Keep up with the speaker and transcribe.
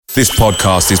This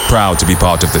podcast is proud to be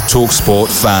part of the TalkSport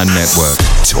Fan Network.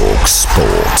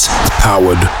 TalkSport.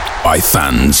 Powered by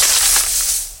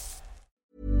fans.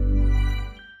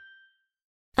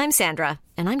 I'm Sandra,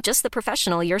 and I'm just the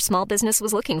professional your small business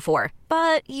was looking for.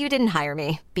 But you didn't hire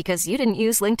me because you didn't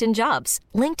use LinkedIn Jobs.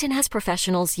 LinkedIn has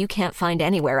professionals you can't find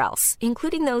anywhere else,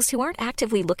 including those who aren't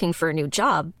actively looking for a new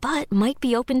job, but might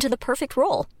be open to the perfect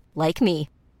role, like me.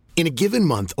 In a given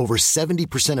month, over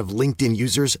 70% of LinkedIn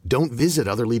users don't visit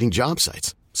other leading job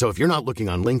sites. So if you're not looking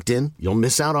on LinkedIn, you'll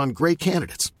miss out on great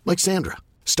candidates like Sandra.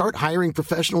 Start hiring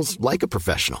professionals like a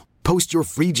professional. Post your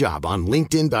free job on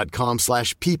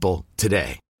linkedin.com/people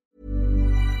today.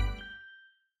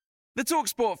 The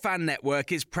TalkSport Fan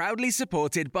Network is proudly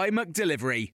supported by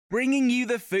McDelivery, bringing you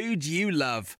the food you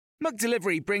love.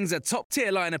 McDelivery brings a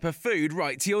top-tier lineup of food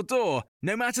right to your door.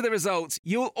 No matter the result,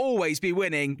 you'll always be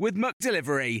winning with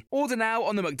McDelivery. Order now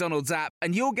on the McDonald's app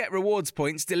and you'll get rewards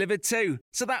points delivered too.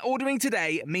 So that ordering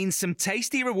today means some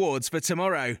tasty rewards for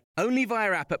tomorrow. Only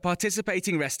via app at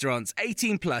participating restaurants.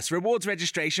 18 plus. Rewards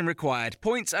registration required.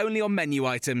 Points only on menu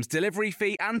items. Delivery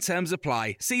fee and terms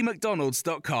apply. See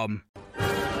mcdonalds.com.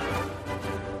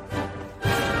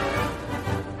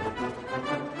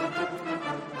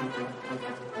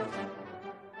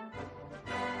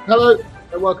 Hello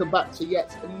and welcome back to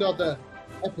yet another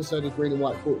episode of Green and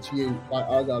White, brought to you by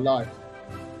Argyle Live.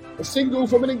 A single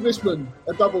from an Englishman,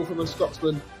 a double from a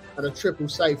Scotsman, and a triple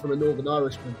save from a Northern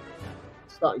Irishman.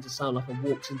 It's starting to sound like a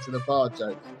walks into the bar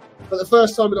joke. For the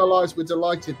first time in our lives, we're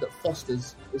delighted that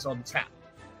Foster's is on tap.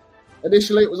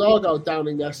 Initially, it was Argyle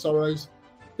downing their sorrows,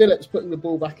 Phillips putting the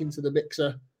ball back into the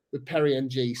mixer, with Perry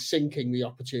NG sinking the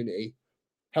opportunity.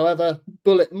 However,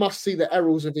 Bullet must see the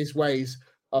errors of his ways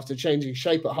after changing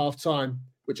shape at half-time,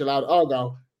 which allowed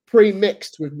Argyle,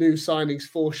 pre-mixed with new signings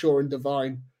Forshaw and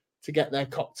Devine, to get their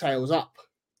cocktails up.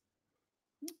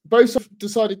 Both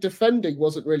decided defending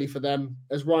wasn't really for them,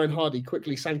 as Ryan Hardy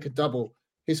quickly sank a double,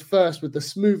 his first with the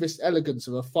smoothest elegance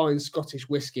of a fine Scottish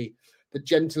whiskey, the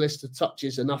gentlest of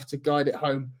touches enough to guide it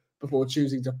home before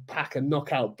choosing to pack a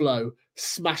knockout blow,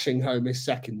 smashing home his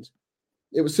second.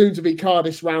 It was soon to be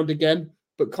Cardiff's round again,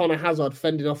 but Connor Hazard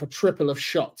fended off a triple of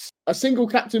shots. A single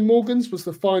Captain Morgan's was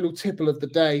the final tipple of the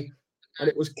day, and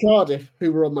it was Cardiff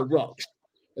who were on the rocks,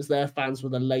 as their fans were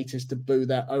the latest to boo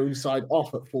their own side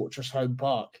off at Fortress Home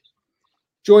Park.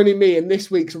 Joining me in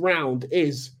this week's round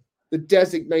is the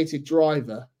designated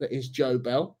driver that is Joe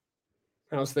Bell.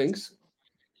 How's things?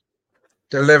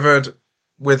 Delivered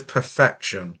with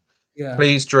perfection. Yeah.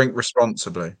 Please drink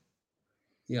responsibly.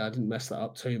 Yeah, I didn't mess that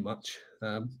up too much.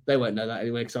 They won't know that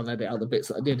anyway because I'll edit out the bits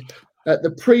that I did.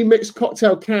 The pre-mixed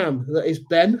cocktail cam, that is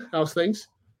Ben. How's things?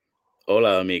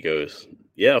 Hola, amigos.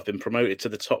 Yeah, I've been promoted to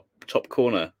the top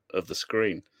corner of the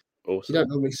screen. Awesome. You don't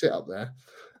normally sit up there.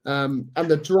 And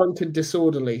the drunk and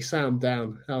disorderly Sam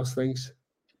Down. How's things?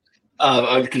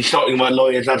 I'm consulting my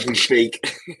lawyers as we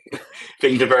speak.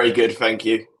 Things are very good, thank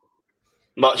you.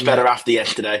 Much better after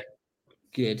yesterday.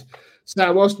 Good.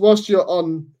 Sam, whilst you're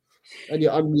on and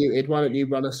you're unmuted, why don't you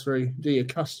run us through, do your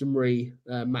customary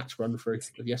match run through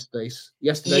of yesterday?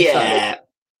 Yeah,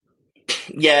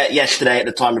 yesterday at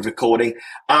the time of recording.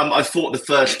 I thought the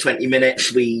first 20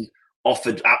 minutes we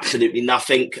offered absolutely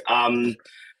nothing.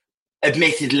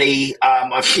 Admittedly,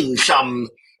 I've seen some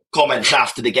comments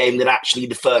after the game that actually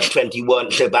the first 20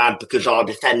 weren't so bad because our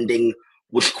defending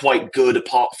was quite good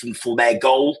apart from for their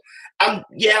goal. And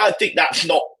yeah, I think that's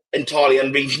not entirely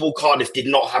unreasonable. Cardiff did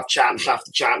not have chance after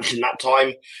chance in that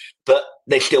time, but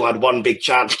they still had one big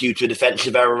chance due to a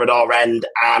defensive error at our end,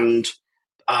 and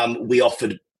we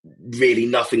offered really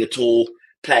nothing at all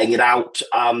playing it out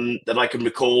that I can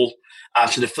recall.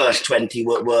 So the first 20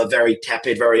 were very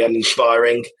tepid, very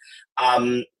uninspiring.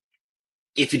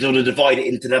 If you sort of divide it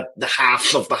into the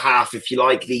halves of the half, if you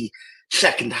like, the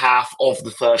second half of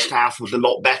the first half was a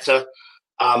lot better.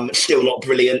 Still not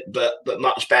brilliant, but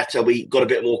much better. We got a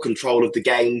bit more control of the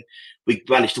game. We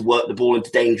managed to work the ball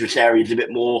into dangerous areas a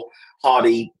bit more.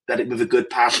 Hardy led it with a good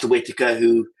pass to Whittaker,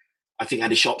 who I think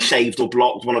had a shot saved or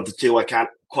blocked, one of the two, I can't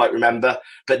quite remember.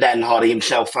 But then Hardy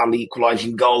himself found the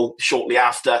equalising goal shortly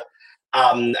after.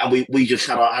 And we just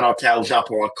had our tails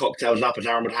up, or our cocktails up, as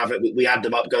Aaron would have it. We had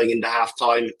them up going into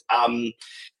half-time.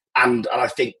 And I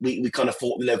think we kind of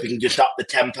thought, if we can just up the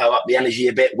tempo, up the energy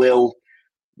a bit,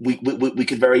 we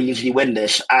could very easily win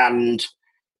this. And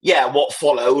yeah, what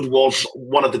followed was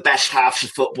one of the best halves of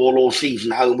football all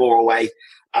season, home or away.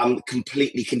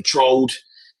 Completely controlled,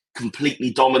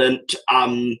 completely dominant.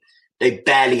 They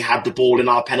barely had the ball in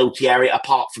our penalty area,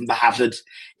 apart from the Hazard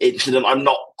incident. I'm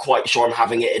not quite sure I'm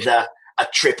having it as a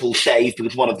triple save,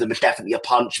 because one of them is definitely a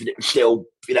punch, but it was still,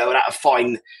 a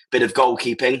fine bit of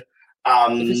goalkeeping.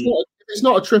 If it's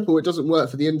not a triple, it doesn't work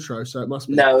for the intro, so it must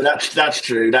be. No, that's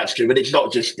true. That's true. But it's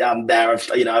not just there.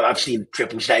 I've seen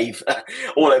triple save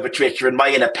all over Twitter, and my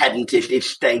inner pedant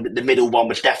is saying that the middle one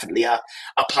was definitely a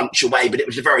punch away, but it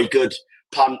was a very good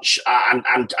punch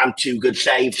and two good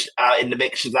saves in the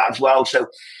mix of that as well. So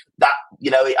that,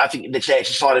 I think they say it's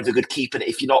a sign of a good keeper that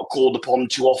if you're not called upon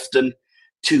too often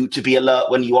to be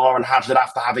alert when you are, and Hazard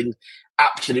after having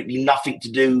absolutely nothing to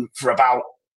do for about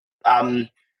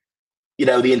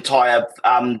the entire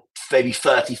maybe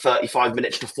 30, 35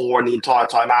 minutes before and the entire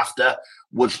time after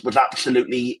was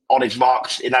absolutely on his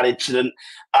marks in that incident.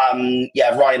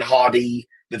 Ryan Hardy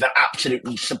with an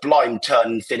absolutely sublime turn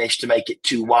and finish to make it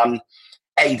 2-1,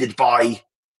 aided by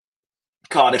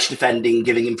Cardiff's defending,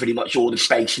 giving him pretty much all the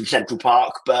space in Central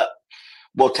Park. But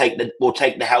we'll take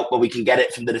the help where we can get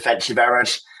it from the defensive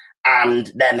errors.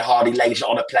 And then Hardy lays it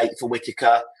on a plate for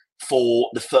Whittaker for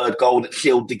the third goal that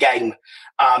sealed the game.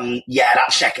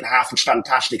 That second half was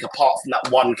fantastic, apart from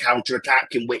that one counter-attack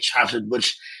in which Hazard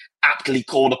was aptly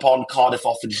called upon. Cardiff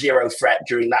offered zero threat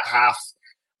during that half.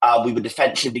 We were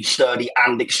defensively sturdy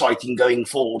and exciting going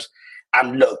forward.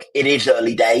 And look, it is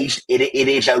early days. It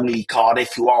is only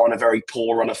Cardiff who are on a very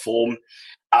poor run of form.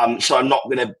 So I'm not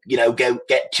going to, go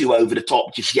get too over the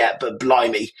top just yet. But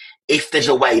blimey, if there's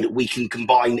a way that we can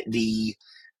combine the,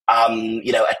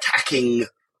 attacking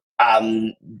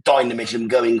dynamism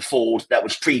going forward that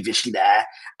was previously there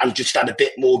and just add a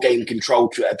bit more game control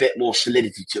to it, a bit more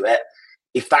solidity to it.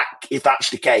 If that's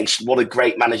the case, what a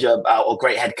great manager or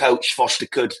great head coach Foster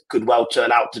could well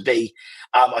turn out to be.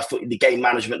 I thought the game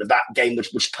management of that game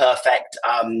was perfect.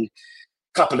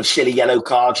 Couple of silly yellow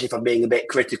cards, if I'm being a bit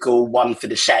critical. One for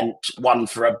dissent, one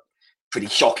for a pretty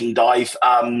shocking dive.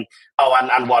 And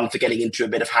one for getting into a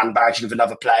bit of handbags with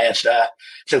another player.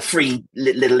 So three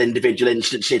little individual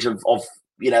instances of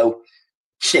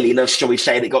silliness, shall we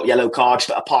say, that got yellow cards.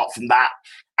 But apart from that,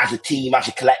 as a team, as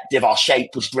a collective, our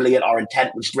shape was brilliant. Our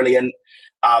intent was brilliant.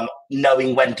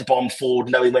 Knowing when to bomb forward,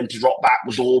 knowing when to drop back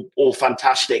was all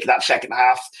fantastic. That second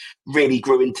half really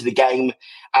grew into the game.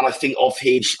 And I think of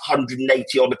his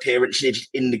 180 odd appearances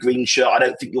in the green shirt, I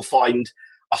don't think you'll find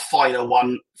a finer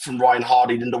one from Ryan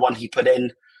Hardy than the one he put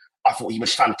in. I thought he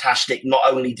was fantastic. Not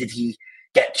only did he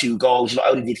get 2 goals, not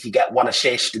only did he get 1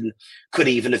 assist, and could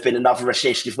even have been another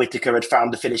assist if Whittaker had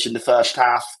found the finish in the first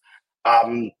half.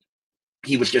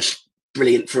 He was just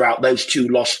brilliant throughout. Those 2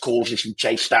 lost causes he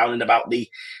chased down in about the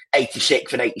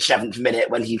 86th and 87th minute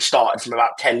when he started from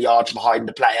about 10 yards behind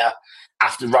the player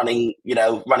after running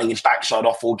his backside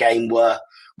off all game were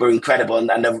incredible.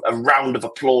 And a round of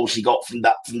applause he got from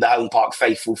the home park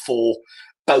faithful for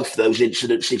both those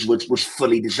incidences was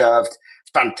fully deserved.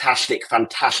 Fantastic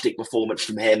performance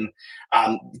from him.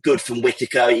 Good from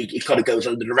Whittaker. He kind of goes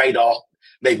under the radar.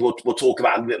 Maybe we'll talk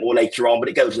about him a bit more later on, but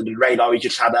it goes under the radar. He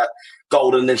just had a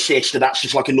goal and an assist, and that's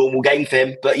just like a normal game for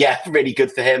him. But yeah, really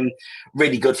good for him.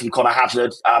 Really good from Connor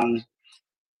Hazard. I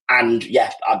don't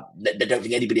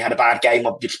think anybody had a bad game.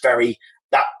 I'm just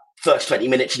that first 20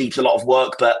 minutes needs a lot of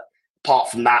work, but apart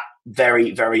from that,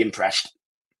 very, very impressed.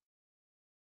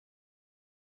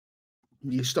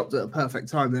 You stopped at a perfect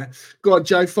time there. Go on,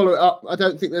 Joe, follow it up. I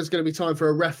don't think there's going to be time for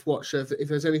a ref watcher. If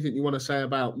there's anything you want to say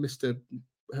about Mr.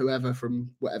 whoever from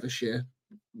whatever sheer,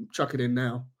 chuck it in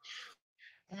now.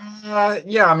 I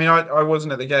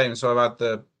wasn't at the game, so I've had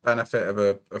the benefit of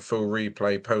a full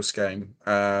replay post game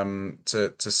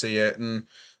to see it, and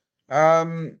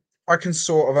I can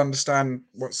sort of understand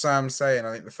what Sam's saying.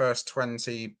 I think the first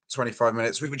 20, 25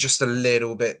 minutes we were just a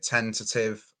little bit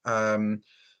tentative.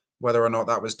 Whether or not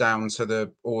that was down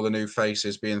to all the new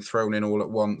faces being thrown in all at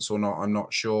once or not, I'm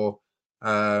not sure.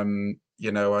 I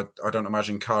don't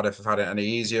imagine Cardiff have had it any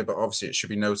easier, but obviously it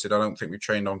should be noted, I don't think we've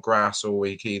trained on grass all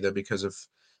week either because of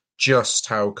just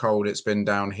how cold it's been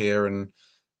down here, and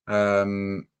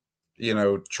training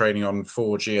on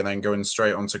 4G and then going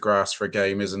straight onto grass for a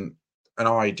game isn't an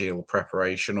ideal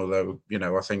preparation, although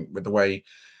I think with the way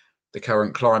the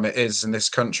current climate is in this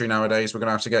country nowadays, we're going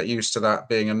to have to get used to that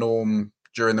being a norm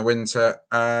during the winter.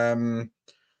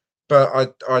 But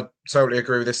I totally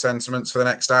agree with his sentiments for the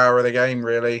next hour of the game,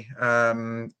 really.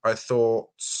 I thought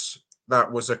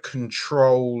that was a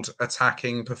controlled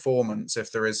attacking performance,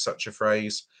 if there is such a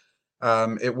phrase.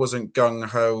 It wasn't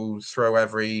gung-ho, throw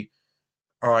every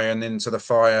iron into the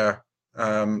fire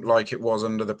like it was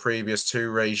under the previous 2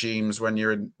 regimes when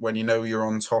you're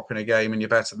on top in a game and you're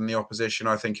better than the opposition.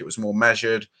 I think it was more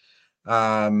measured.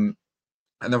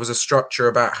 And there was a structure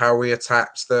about how we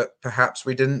attacked that perhaps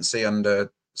we didn't see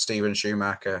under Steven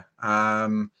Schumacher.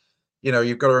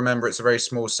 You've got to remember it's a very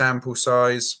small sample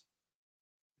size.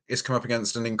 It's come up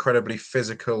against an incredibly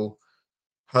physical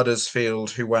Huddersfield,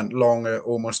 who went long at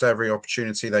almost every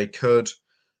opportunity they could.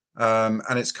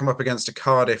 And it's come up against a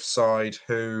Cardiff side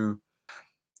who,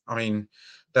 I mean,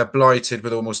 they're blighted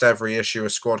with almost every issue a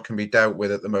squad can be dealt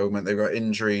with at the moment. They've got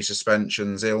injuries,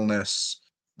 suspensions, illness.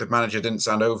 The manager didn't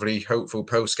sound overly hopeful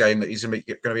post-game that he's going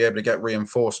to be able to get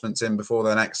reinforcements in before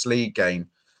their next league game,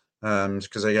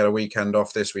 because they get a weekend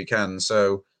off this weekend.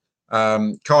 So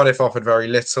Cardiff offered very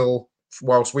little.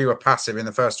 Whilst we were passive in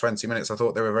the first 20 minutes, I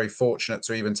thought they were very fortunate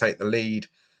to even take the lead,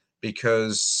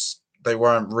 because they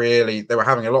were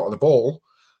having a lot of the ball,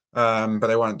 but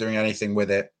they weren't doing anything with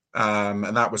it.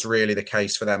 And that was really the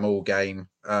case for them all game.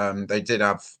 They did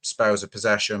have spells of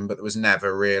possession, but there was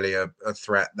never really a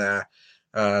threat there.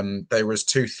 They were as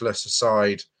toothless a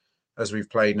side as we've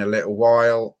played in a little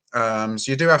while.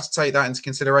 So you do have to take that into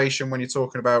consideration when you're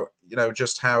talking about,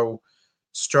 just how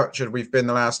structured we've been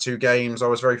the last two games. I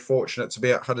was very fortunate to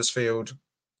be at Huddersfield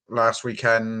last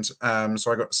weekend.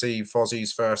 So I got to see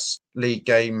Fozzie's first league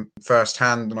game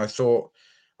firsthand, and I thought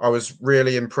I was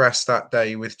really impressed that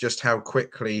day with just how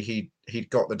quickly he'd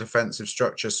got the defensive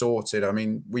structure sorted. I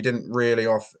mean, we didn't really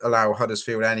allow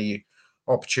Huddersfield any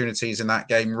opportunities in that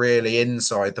game really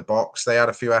inside the box. They had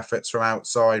a few efforts from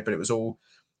outside, but it was all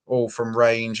from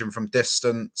range and from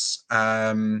distance.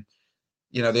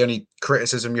 The only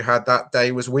criticism you had that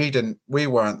day was we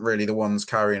weren't really the ones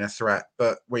carrying a threat,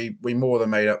 but we more than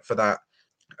made up for that.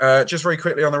 Just very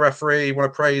quickly on the referee, I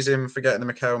want to praise him for getting the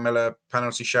Mikel Miller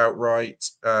penalty shout right.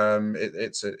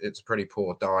 It's a pretty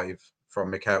poor dive from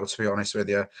Mikel, to be honest with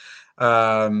you.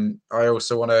 I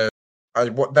also want to I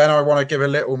want to give a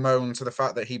little moan to the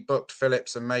fact that he booked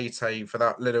Phillips and Mayte for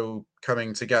that little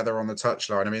coming together on the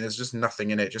touchline. I mean, there's just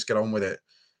nothing in it. Just get on with it.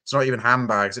 It's not even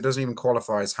handbags. It doesn't even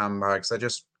qualify as handbags. They're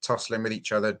just tussling with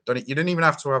each other. You didn't even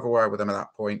have to have a word with them at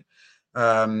that point.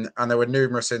 And there were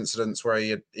numerous incidents where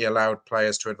he allowed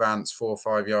players to advance 4 or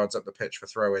 5 yards up the pitch for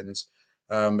throw-ins.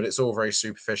 But it's all very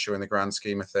superficial in the grand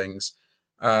scheme of things.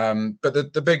 But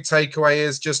the big takeaway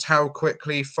is just how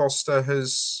quickly Foster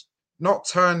has not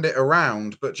turned it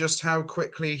around, but just how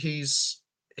quickly he's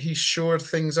shored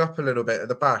things up a little bit at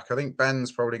the back. I think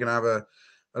Ben's probably going to have a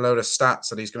load of stats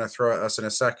that he's going to throw at us in a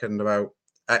second about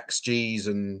XGs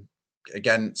and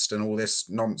against and all this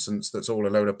nonsense that's all a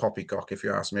load of poppycock, if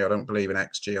you ask me. I don't believe in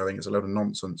XG. I think it's a load of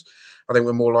nonsense. I think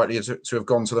we're more likely to have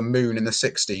gone to the moon in the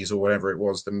 60s or whatever it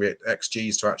was than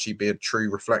XGs to actually be a true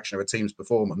reflection of a team's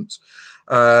performance.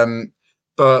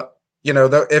 But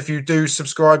if you do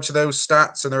subscribe to those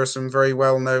stats, and there are some very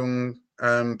well-known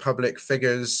public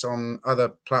figures on other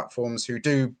platforms who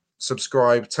do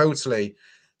subscribe totally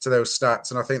to those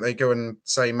stats, and I think they go and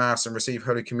say Mass and receive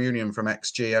Holy Communion from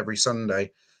XG every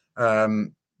Sunday,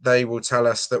 they will tell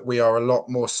us that we are a lot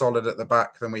more solid at the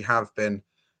back than we have been,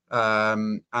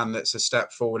 and it's a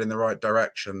step forward in the right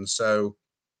direction. So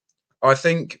I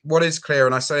think what is clear,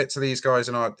 and I say it to these guys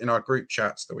in our group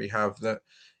chats that we have, that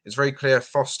it's very clear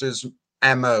Foster's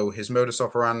MO, his modus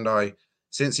operandi,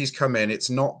 since he's come in, it's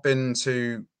not been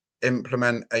to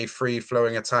implement a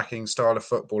free-flowing attacking style of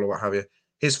football or what have you.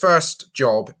 His first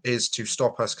job is to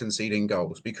stop us conceding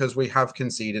goals, because we have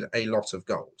conceded a lot of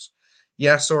goals.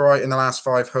 Yes, all right, in the last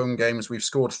 5 home games, we've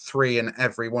scored 3 in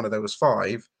every one of those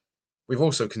 5. We've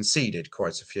also conceded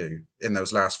quite a few in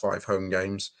those last 5 home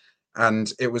games.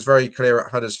 And it was very clear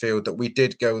at Huddersfield that we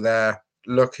did go there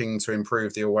looking to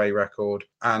improve the away record.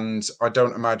 And I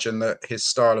don't imagine that his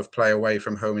style of play away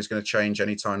from home is going to change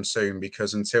anytime soon,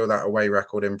 because until that away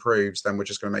record improves, then we're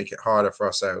just going to make it harder for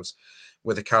ourselves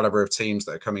with the caliber of teams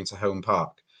that are coming to Home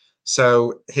Park.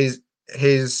 So his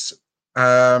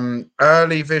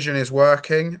early vision is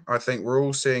working. I think we're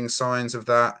all seeing signs of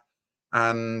that.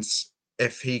 And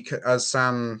if he, as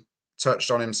Sam touched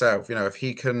on himself, if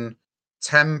he can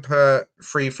temper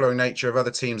free-flowing nature of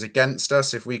other teams against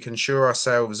us, if we can shore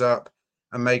ourselves up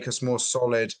and make us more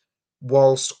solid,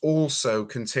 whilst also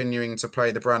continuing to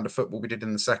play the brand of football we did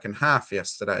in the second half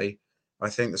yesterday, I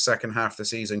think the second half of the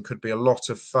season could be a lot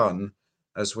of fun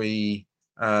as we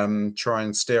try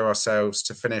and steer ourselves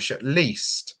to finish at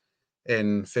least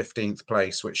in 15th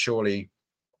place, which surely,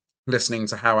 listening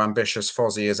to how ambitious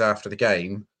Fozzie is after the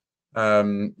game,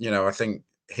 I think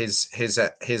his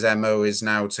MO is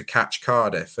now to catch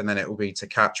Cardiff, and then it will be to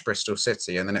catch Bristol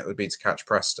City, and then it would be to catch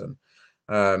Preston.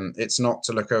 It's not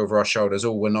to look over our shoulders.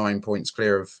 We're 9 points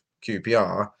clear of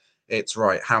QPR. It's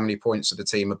right, how many points are the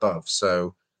team above?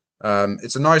 So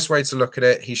it's a nice way to look at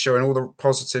it. He's showing all the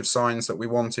positive signs that we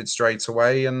wanted straight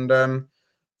away. And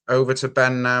over to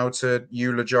Ben now to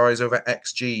eulogise over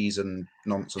XGs and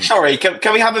nonsense. Sorry,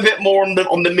 can we have a bit more on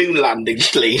the moon landings,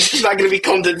 please? Is that going to be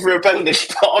content for a bonus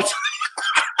pod?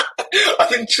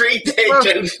 I'm intrigued to hear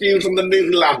James' views on the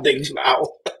moon landings now.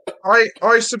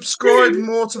 I subscribe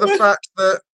more to the fact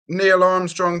that Neil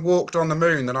Armstrong walked on the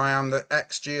moon than I am that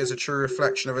XG is a true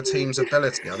reflection of a team's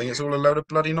ability. I think it's all a load of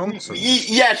bloody nonsense.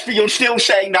 Yes, but you're still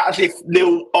saying that as if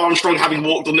Neil Armstrong having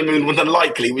walked on the moon was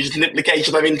unlikely, which is an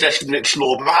implication I'm interested in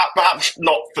explore, but perhaps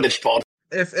not for this pod.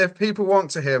 If people want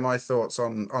to hear my thoughts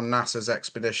on NASA's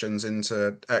expeditions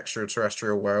into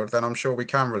extraterrestrial world, then I'm sure we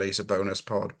can release a bonus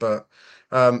pod. But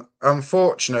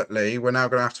unfortunately, we're now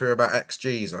going to have to hear about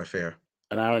XGs, I fear.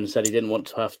 And Aaron said he didn't want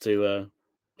to have to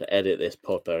edit this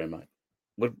pod very much.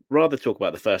 Would rather talk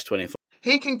about the first 25.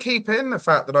 He can keep in the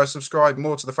fact that I subscribe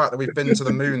more to the fact that we've been to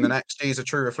the moon than XG is a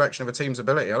true reflection of a team's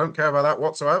ability. I don't care about that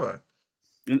whatsoever.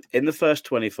 In the first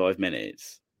 25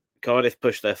 minutes, Cardiff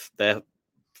pushed their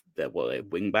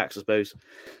wing backs, I suppose,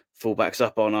 full backs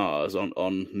up on ours,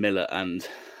 on Miller and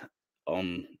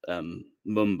on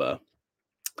Mumba.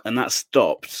 And that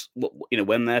stopped,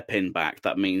 when they're pinned back,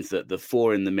 that means that the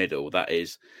four in the middle, that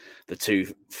is the two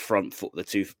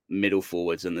middle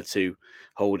forwards and the two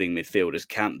holding midfielders,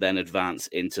 can't then advance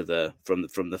into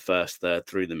from the first third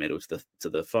through the middle to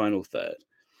the final third.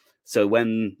 So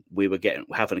when we were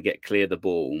having to get clear the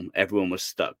ball, everyone was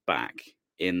stuck back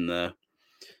in the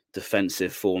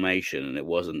defensive formation and it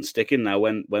wasn't sticking. Now,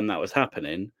 when that was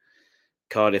happening,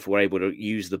 Cardiff were able to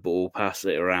use the ball, pass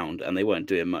it around, and they weren't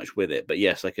doing much with it. But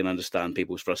yes, I can understand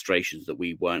people's frustrations that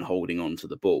we weren't holding on to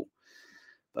the ball.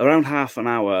 Around half an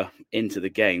hour into the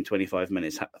game, 25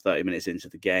 minutes, 30 minutes into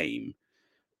the game,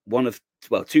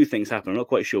 two things happened. I'm not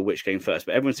quite sure which came first,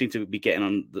 but everyone seemed to be getting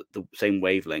on the same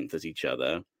wavelength as each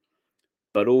other.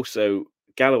 But also,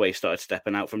 Galloway started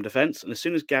stepping out from defence. And as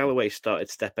soon as Galloway started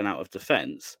stepping out of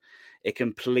defence, it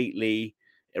completely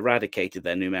eradicated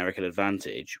their numerical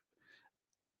advantage.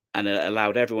 And it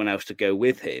allowed everyone else to go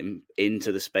with him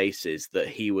into the spaces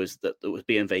that was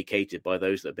being vacated by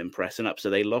those that had been pressing up. So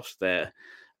they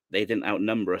didn't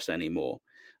outnumber us anymore.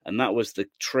 And that was the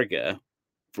trigger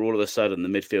for all of a sudden the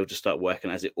midfield to start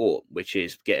working as it ought, which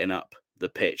is getting up the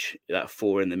pitch, that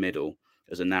four in the middle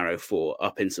as a narrow four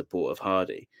up in support of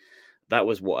Hardy. That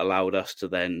was what allowed us to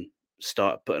then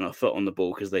start putting our foot on the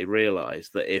ball, because they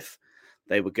realised that if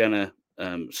they were going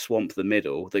to swamp the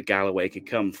middle, that Galloway could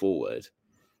come forward,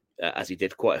 as he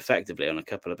did quite effectively on a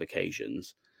couple of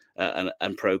occasions,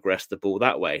 and progress the ball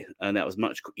that way. And that was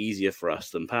much easier for us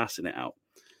than passing it out,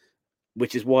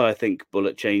 which is why I think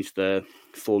Bullock changed the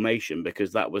formation,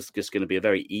 because that was just going to be a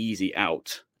very easy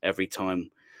out every time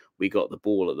we got the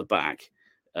ball at the back.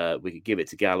 We could give it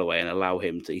to Galloway and allow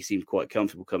him to. He seemed quite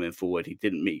comfortable coming forward. He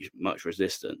didn't meet much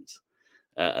resistance.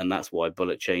 And that's why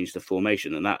Bullock changed the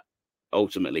formation. And that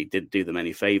ultimately didn't do them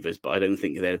any favours, but I don't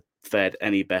think they fared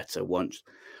any better once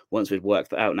we'd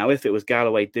worked that out. Now, if it was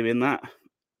Galloway doing that,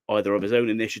 either of his own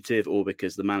initiative or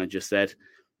because the manager said,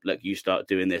 look, you start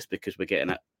doing this because we're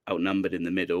getting outnumbered in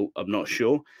the middle, I'm not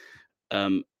sure.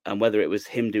 And whether it was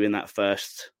him doing that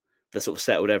first that sort of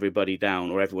settled everybody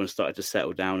down, or everyone started to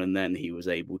settle down and then he was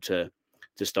able to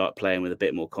start playing with a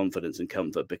bit more confidence and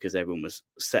comfort because everyone was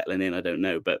settling in, I don't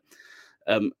know. But,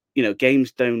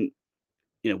 games don't,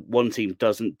 one team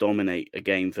doesn't dominate a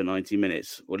game for 90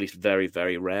 minutes, or at least very,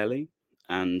 very rarely.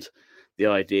 And the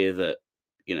idea that,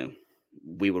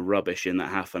 we were rubbish in that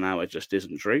half an hour just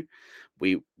isn't true.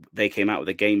 They came out with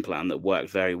a game plan that worked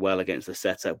very well against the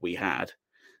setup we had.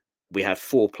 We had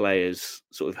four players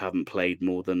sort of haven't played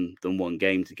more than one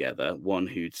game together. One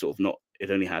who'd sort of it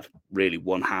only had really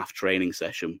one half training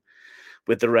session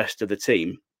with the rest of the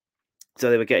team. So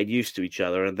they were getting used to each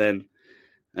other, and then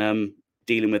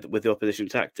dealing with the opposition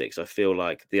tactics. I feel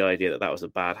like the idea that was a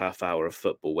bad half hour of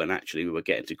football, when actually we were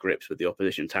getting to grips with the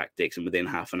opposition tactics, and within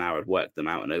half an hour had worked them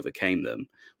out and overcame them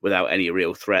without any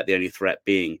real threat. The only threat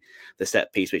being the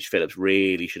set piece, which Phillips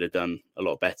really should have done a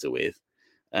lot better with.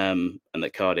 And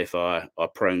that Cardiff are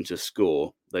prone to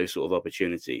score those sort of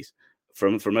opportunities.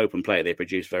 From open play, they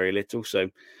produce very little. So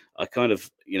I kind of,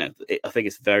 I think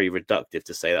it's very reductive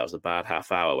to say that was a bad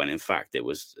half hour, when in fact it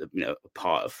was, a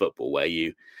part of football where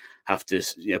you have to,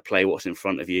 play what's in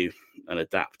front of you and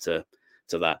adapt to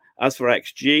that. As for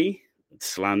XG,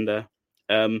 slander,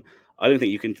 I don't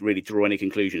think you can really draw any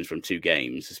conclusions from two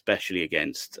games, especially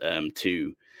against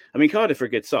two. I mean, Cardiff are a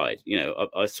good side.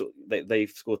 I saw they've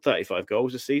scored 35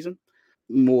 goals this season,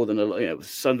 more than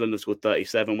Sunderland have scored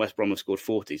 37, West Brom have scored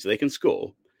 40, so they can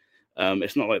score.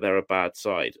 It's not like they're a bad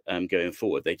side going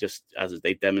forward. They just, as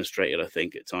they demonstrated, I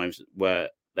think at times where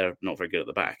they're not very good at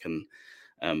the back, and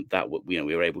that we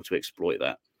were able to exploit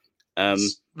that.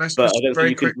 Let's but just I don't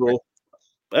think you can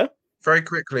draw. Very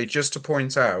quickly, just to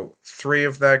point out, 3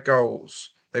 of their goals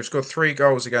They've scored 3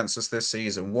 goals against us this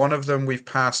season. One of them we've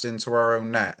passed into our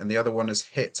own net, and the other one has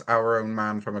hit our own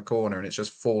man from a corner, and it's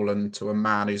just fallen to a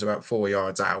man who's about 4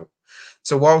 yards out.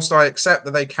 So whilst I accept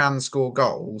that they can score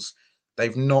goals,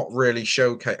 they've not really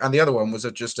showcased. And the other one was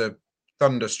just a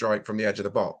thunder strike from the edge of the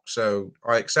box. So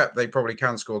I accept they probably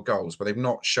can score goals, but they've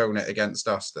not shown it against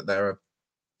us that they're a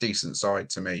decent side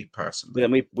to me personally.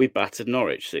 Then we battered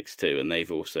Norwich 6-2, and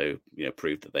they've also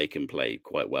proved that they can play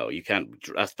quite well. You can't.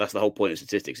 That's the whole point of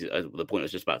statistics. The point I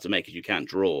was just about to make is you can't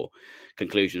draw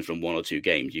conclusions from 1 or 2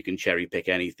 games. You can cherry pick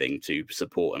anything to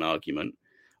support an argument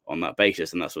on that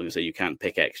basis, and that's what I'm going to say. You can't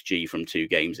pick XG from 2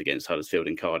 games against Huddersfield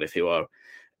and Cardiff, who are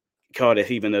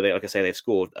Cardiff, even though like I say, they've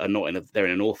scored, they're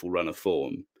in an awful run of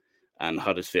form, and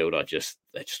Huddersfield they're just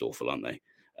awful, aren't they?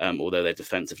 Although they're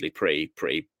defensively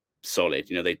pretty solid.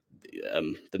 The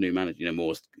new manager,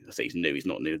 Moore's, I say he's new. He's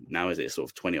not new now, is it? Sort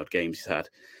of 20 odd games he's had.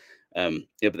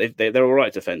 But they're all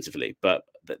right defensively, but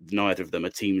neither of them are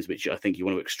teams which I think you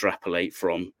want to extrapolate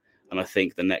from. And I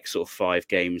think the next sort of 5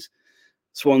 games,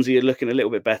 Swansea are looking a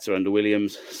little bit better under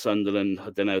Williams. Sunderland,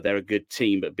 I don't know, they're a good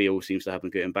team, but Beale seems to have them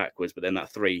going backwards. But then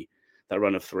that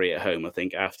run of 3 at home, I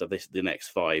think after the next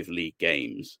 5 league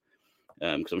games,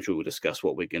 because I'm sure we'll discuss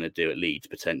what we're going to do at Leeds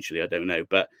potentially. I don't know,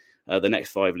 but the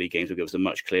next 5 league games will give us a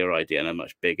much clearer idea and a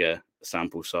much bigger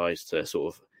sample size to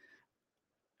sort of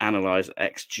analyse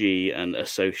XG and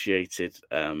associated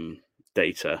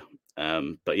data.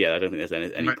 But yeah, I don't think there's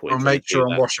any point. I'll make sure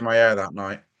I'm washing my hair that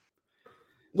night.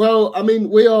 Well, I mean,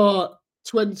 we are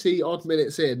 20 odd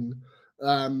minutes in,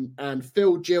 and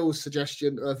Phil Gill's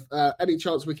suggestion of any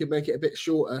chance we can make it a bit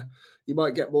shorter, you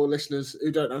might get more listeners who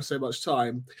don't have so much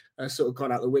time, sort of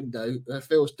gone out the window.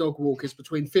 Phil's dog walk is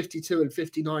between 52 and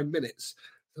 59 minutes.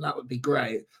 So that would be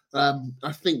great.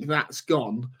 I think that's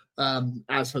gone,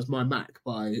 as has my Mac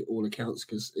by all accounts,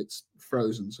 because it's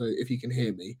frozen. So if you can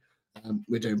hear me,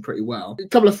 we're doing pretty well. A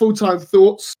couple of full-time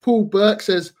thoughts. Paul Burke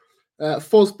says,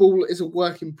 Fosball is a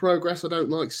work in progress. I don't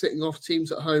like sitting off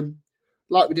teams at home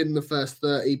like we did in the first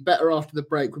 30. Better after the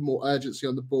break with more urgency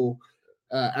on the ball.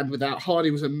 And without Hardy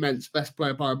was immense, best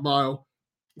player by a mile.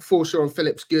 Forshaw and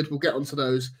Phillips good. We'll get onto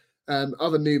those.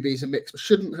 Other newbies are mixed.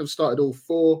 Shouldn't have started all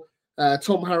 4.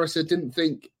 Tom Harrison didn't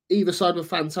think either side were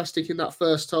fantastic in that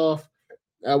first half.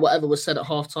 Whatever was said at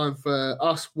halftime for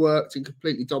us worked and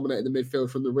completely dominated the midfield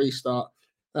from the restart.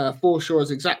 Forshaw is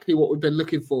exactly what we've been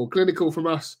looking for. Clinical from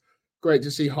us. Great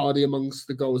to see Hardy amongst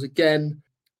the goals again.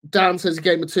 Dan says a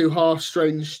game of 2 halves.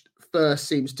 Strange first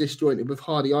seems disjointed with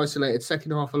Hardy isolated.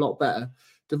 Second half a lot better.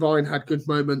 Devine had good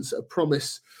moments. A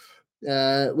promise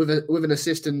with an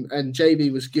assist and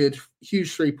JB was good.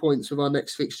 Huge 3 points with our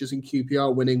next fixtures in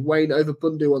QPR winning. Wayne over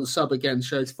Bundu on the sub again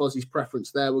shows Fozzie's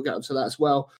preference there. We'll get onto that as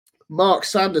well. Mark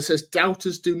Sanders says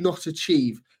doubters do not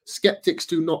achieve. Skeptics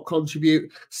do not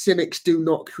contribute. Cynics do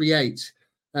not create.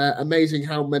 Amazing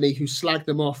how many who slag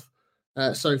them off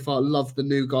so far love the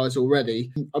new guys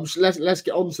already. Let's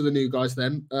get on to the new guys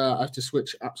then. I have to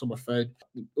switch apps on my phone.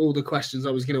 All the questions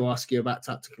I was going to ask you about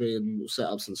tactically and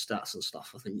setups and stats and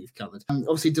stuff, I think you've covered.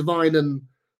 Obviously, Devine and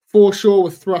Forshaw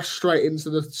were thrust straight into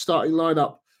the starting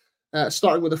lineup.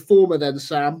 Starting with the former then,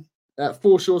 Sam.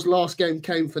 Forshaw's last game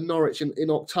came for Norwich in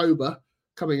October,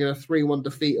 coming in a 3-1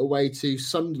 defeat away to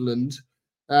Sunderland.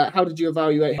 How did you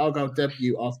evaluate Argyle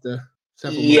debut after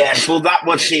several months? Yes, well, that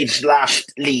was his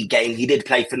last league game. He did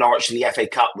play for Norwich in the FA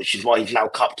Cup, which is why he's now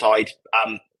cup tied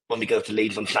when we go to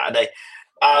Leeds on Saturday.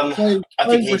 I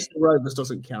think Bristol Rovers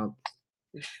doesn't count.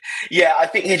 Yeah, I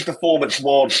think his performance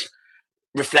was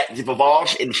reflective of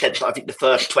ours in the sense that I think the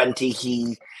first 20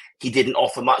 he didn't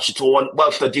offer much at all. And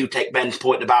whilst I do take Ben's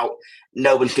point about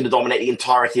no one's going to dominate the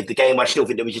entirety of the game, I still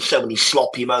think there was just so many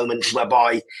sloppy moments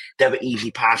whereby there were easy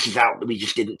passes out that we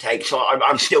just didn't take. So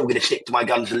I'm still going to stick to my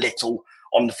guns a little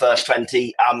on the first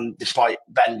 20, despite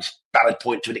Ben's valid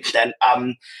point to an extent.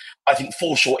 I think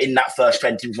Forshaw in that first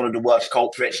 20 was one of the worst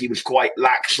culprits. He was quite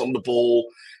lax on the ball,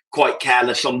 quite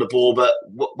careless on the ball, but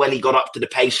when he got up to the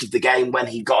pace of the game, when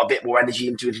he got a bit more energy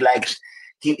into his legs,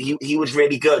 he was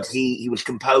really good. He was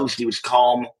composed. He was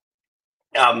calm.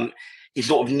 He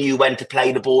sort of knew when to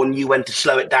play the ball, knew when to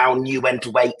slow it down, knew when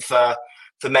to wait for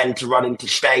men to run into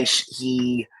space.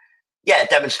 He,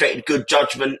 demonstrated good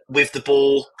judgment with the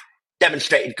ball,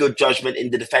 demonstrated good judgment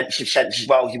in the defensive sense as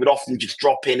well. He would often just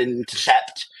drop in and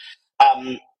intercept.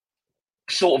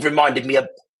 Sort of reminded me a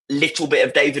little bit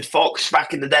of David Fox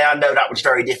back in the day. I know that was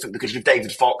very different because with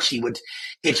David Fox,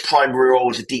 his primary role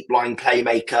was a deep line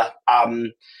playmaker,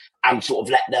 and sort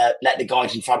of let the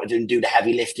guys in front of him do the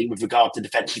heavy lifting with regard to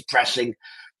defensive pressing.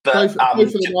 But both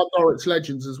of them are Norwich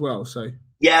legends as well. So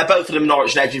Yeah, both of them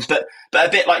Norwich legends, but a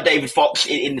bit like David Fox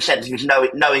in the sense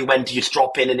of knowing when to just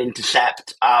drop in and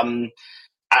intercept, and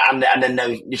then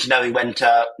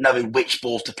knowing which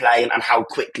balls to play and how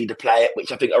quickly to play it,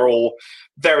 which I think are all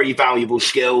very valuable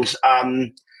skills.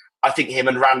 I think him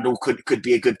and Randall could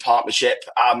be a good partnership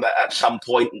at some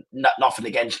point. Nothing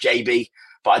against JB,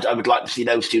 but I would like to see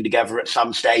those two together at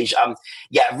some stage.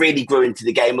 Really grew into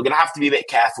the game. We're going to have to be a bit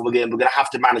careful. We're going to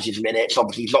have to manage his minutes.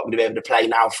 Obviously, he's not going to be able to play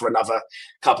now for another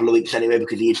couple of weeks anyway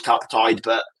because he is cup tied.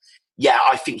 But yeah,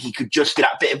 I think he could just get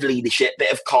that bit of leadership,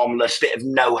 bit of calmness, bit of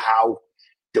know-how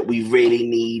that we really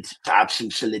need to add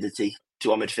some solidity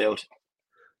to our midfield.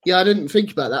 Yeah, I didn't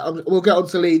think about that. We'll get on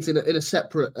to Leeds in a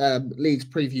separate Leeds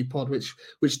preview pod,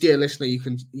 which dear listener you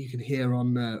can hear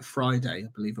on Friday. I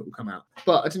believe it will come out.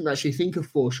 But I didn't actually think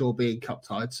of Forshaw being cup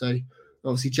tied, so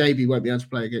obviously JB won't be able to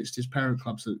play against his parent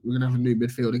club, so we're going to have a new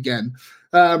midfield again.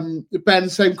 Ben,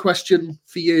 same question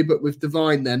for you, but with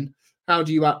Devine. Then, how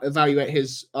do you evaluate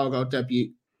his Argyle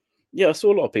debut? Yeah, I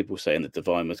saw a lot of people saying that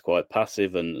Devine was quite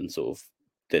passive and sort of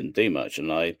didn't do much,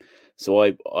 and I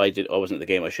wasn't at the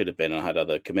game I should have been. I had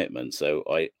other commitments, so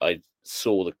I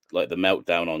saw the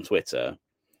meltdown on Twitter,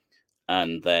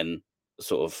 and then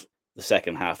sort of the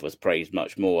second half was praised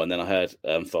much more. And then I heard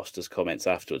Foster's comments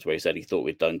afterwards where he said he thought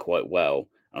we'd done quite well.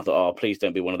 And I thought, oh, please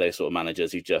don't be one of those sort of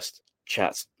managers who just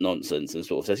chats nonsense and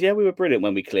sort of says, yeah, we were brilliant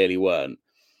when we clearly weren't.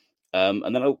 And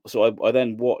then I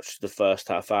then watched the first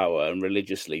half hour and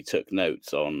religiously took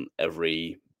notes on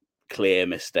every clear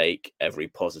mistake, every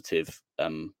positive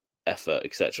effort,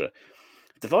 etc.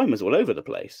 Devine was all over the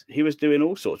place. He was doing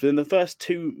all sorts. Within the first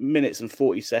 2 minutes and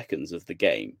 40 seconds of the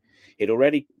game, he'd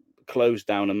already closed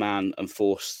down a man and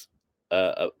forced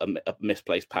a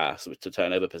misplaced pass to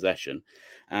turn over possession,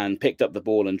 and picked up the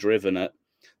ball and driven at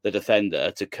the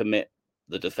defender to commit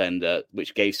the defender,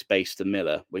 which gave space to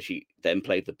Miller, which he then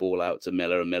played the ball out to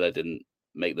Miller, and Miller didn't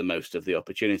make the most of the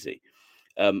opportunity.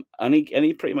 And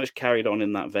he pretty much carried on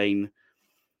in that vein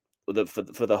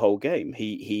for the whole game.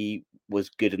 He was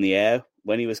good in the air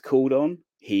when he was called on.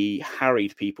 He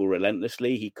harried people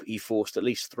relentlessly. He forced at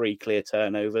least 3 clear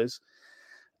turnovers.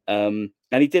 And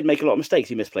he did make a lot of mistakes.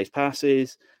 He misplaced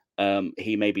passes.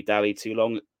 He maybe dallied too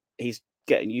long. He's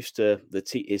getting used to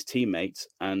his teammates,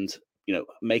 and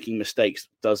making mistakes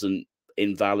doesn't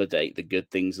invalidate the good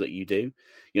things that you do.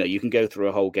 You can go through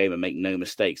a whole game and make no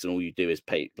mistakes, and all you do is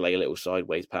play a little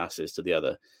sideways passes to the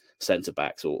other centre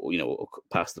backs, or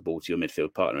pass the ball to your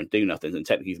midfield partner and do nothing. And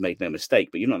technically, you've made no mistake,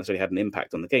 but you've not necessarily had an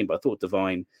impact on the game. But I thought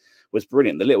Devine was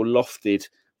brilliant. The little lofted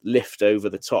lift over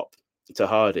the top to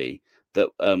Hardy that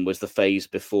was the phase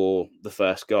before the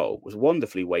first goal was a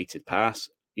wonderfully weighted pass.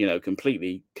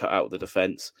 Completely cut out the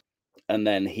defence, and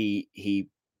then he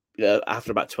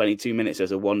after about 22 minutes,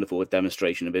 there's a wonderful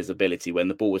demonstration of his ability when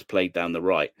the ball was played down the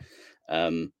right,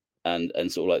 and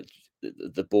sort of like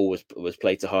the ball was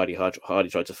played to Hardy. Hardy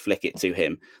tried to flick it to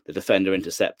him. The defender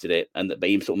intercepted it, and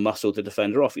he sort of muscled the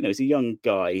defender off. He's a young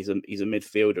guy. He's a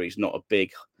midfielder. He's not a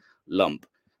big lump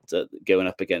going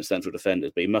up against central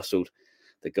defenders, but he muscled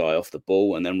the guy off the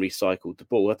ball and then recycled the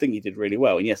ball. I think he did really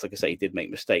well. And yes, like I say, he did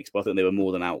make mistakes, but I think they were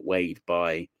more than outweighed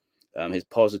by his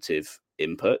positive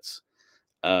inputs.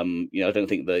 I don't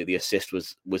think the assist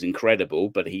was incredible,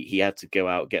 but he had to go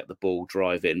out, get the ball,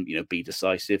 drive in, be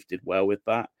decisive, did well with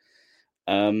that.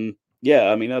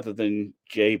 Other than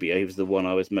JB, he was the one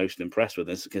I was most impressed with,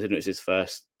 and considering it's his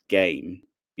first game.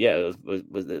 Yeah,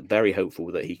 was very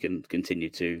hopeful that he can continue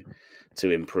to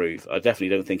improve. I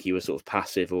definitely don't think he was sort of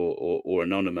passive or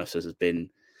anonymous as has been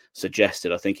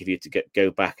suggested. I think if you had to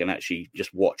go back and actually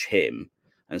just watch him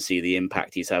and see the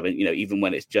impact he's having, even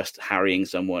when it's just harrying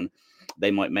someone, they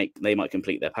might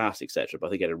complete their pass, etc. But I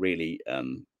think it had a really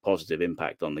positive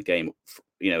impact on the game,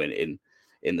 in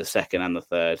the second and the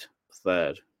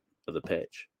third of the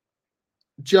pitch.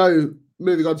 Joe,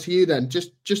 moving on to you then,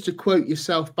 just to quote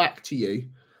yourself back to you,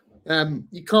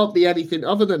 you can't be anything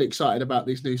other than excited about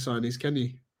these new signings, can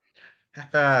you?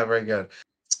 Very good.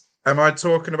 Am I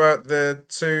talking about the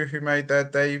 2 who made their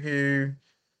debut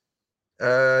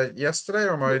yesterday,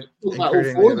 or am I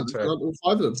including all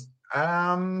 5 of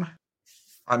them?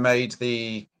 I made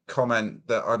the comment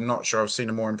that I'm not sure I've seen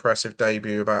a more impressive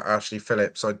debut about Ashley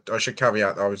Phillips. I should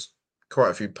caveat that I was quite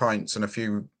a few pints and a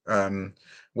few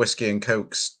whiskey and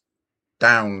cokes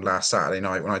down last Saturday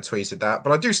night when I tweeted that,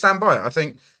 but I do stand by it. I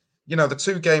think, the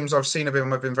 2 games I've seen of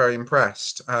him, I've been very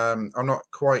impressed. I'm not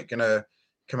quite going to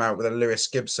come out with a Lewis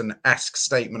Gibson-esque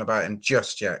statement about him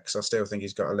just yet, because I still think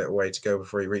he's got a little way to go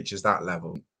before he reaches that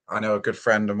level. I know a good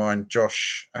friend of mine,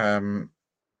 Josh,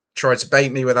 tried to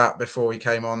bait me with that before he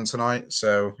came on tonight,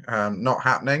 so not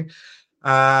happening.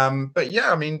 But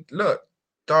yeah, look,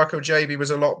 Darko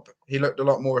JB he looked a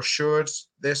lot more assured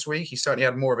this week. He certainly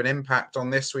had more of an impact on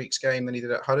this week's game than he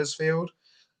did at Huddersfield.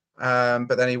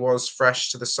 But then he was fresh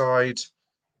to the side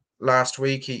last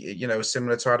week. He,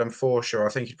 similar to Adam Forshaw, I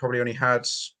think he probably only had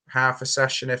half a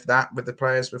session, if that, with the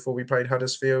players before we played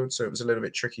Huddersfield. So it was a little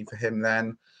bit tricky for him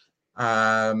then.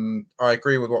 I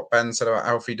agree with what Ben said about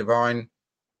Alfie Devine.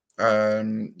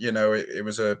 It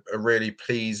was a really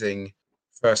pleasing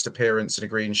first appearance in a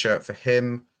green shirt for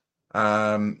him.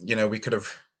 We could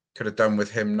have done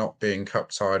with him not being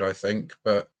cup tied, I think.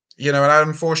 But and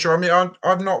Adam Forshaw, I mean,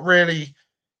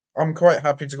 I'm quite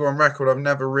happy to go on record. I've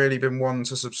never really been one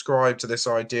to subscribe to this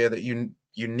idea that you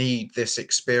need this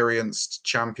experienced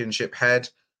championship head.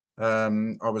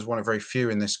 I was one of very few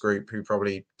in this group who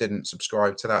probably didn't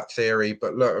subscribe to that theory.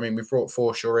 But look, I mean, we brought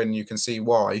Forshaw in. You can see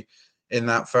why in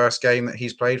that first game that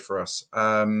he's played for us.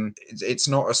 It's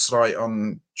not a slight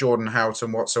on Jordan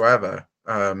Houghton whatsoever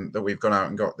that we've gone out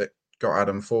and got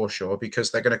Adam Forshaw,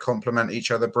 because they're going to complement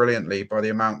each other brilliantly by the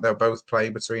amount they'll both play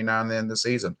between now and the end of the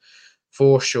season.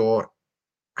 Forshaw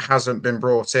hasn't been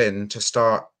brought in to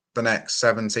start the next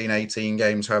 17, 18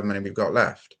 games, however many we've got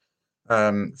left.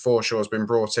 Forshaw has been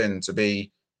brought in to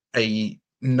be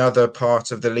another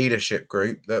part of the leadership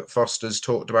group that Foster's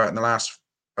talked about in the last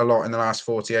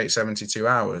 48, 72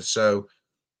 hours. So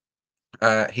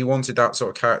he wanted that sort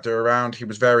of character around. He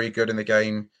was very good in the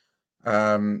game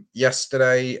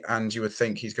yesterday, and you would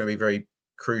think he's going to be very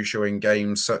crucial in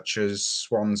games such as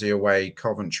Swansea away,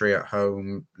 Coventry at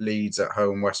home, Leeds at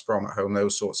home, West Brom at home,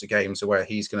 those sorts of games are where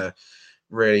he's going to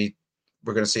we're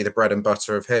going to see the bread and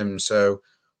butter of him. So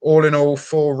all in all,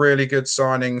 4 really good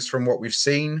signings from what we've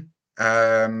seen.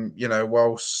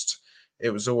 Whilst it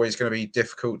was always going to be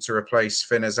difficult to replace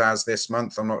Finn Azaz this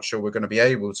month, I'm not sure we're going to be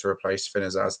able to replace Finn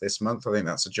Azaz this month. I think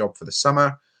that's a job for the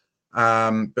summer.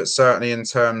 But certainly in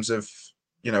terms of,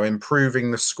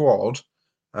 improving the squad,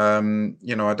 I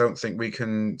don't think we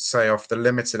can say off the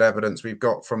limited evidence we've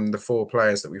got from the 4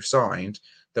 players that we've signed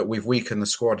that we've weakened the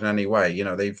squad in any way.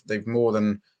 They've more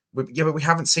than... but we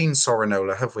haven't seen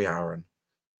Sorinola, have we, Aaron?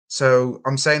 So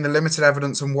I'm saying the limited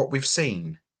evidence on what we've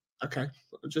seen. Okay.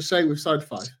 I'm just saying we've signed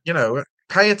 5.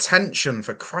 Pay attention,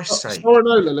 for Christ's sake.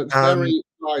 Sorinola looks very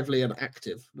lively and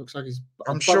active. Looks like he's...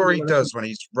 I'm sure he does when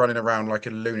he's running around like a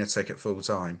lunatic at full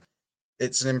time.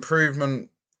 It's an improvement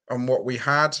on what we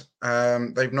had.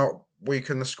 They've not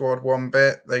weakened the squad one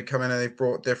bit. They come in and they've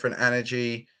brought different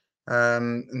energy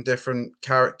and different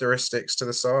characteristics to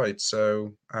the side.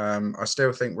 So I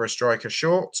still think we're a striker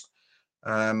short.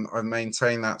 I've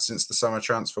maintained that since the summer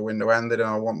transfer window ended, and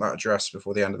I want that addressed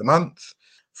before the end of the month.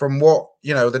 From what,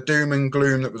 the doom and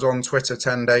gloom that was on Twitter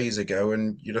 10 days ago,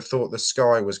 and you'd have thought the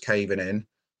sky was caving in.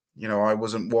 I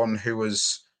wasn't one who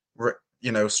was,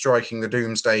 striking the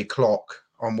doomsday clock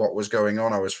on what was going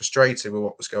on. I was frustrated with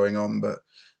what was going on, but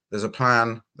there's a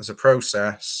plan, there's a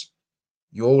process.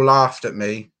 You all laughed at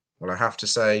me. Well, I have to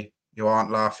say, you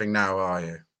aren't laughing now, are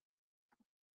you?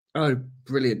 Oh,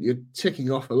 brilliant. You're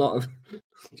ticking off a lot of...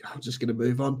 I'm just going to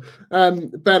move on.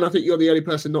 Ben, I think you're the only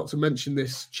person not to mention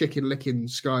this chicken licking,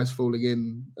 skies falling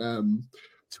in,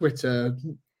 Twitter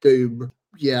doom.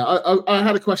 Yeah, I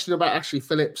had a question about Ashley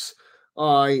Phillips.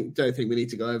 I don't think we need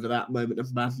to go over that moment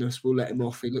of madness. We'll let him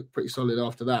off. He looked pretty solid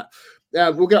after that.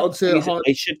 We'll get on to...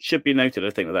 It should be noted,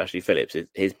 I think, with Ashley Phillips,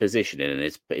 his positioning and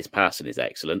his passing is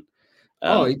excellent.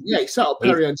 He set up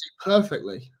Perrier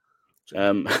perfectly.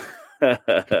 I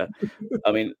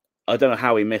mean, I don't know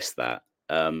how he missed that.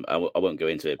 I won't go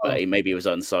into it, but maybe he was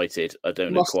unsighted. I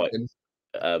don't know quite.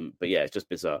 But yeah, it's just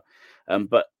bizarre.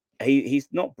 But he's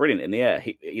not brilliant in the air.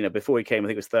 Before he came, I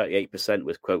think it was 38%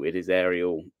 was quoted his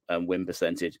aerial win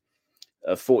percentage,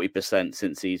 40%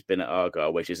 since he's been at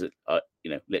Argyle, which is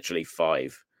literally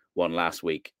 5, 1 last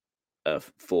week,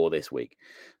 4 this week.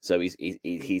 So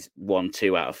he's won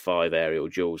 2 out of 5 aerial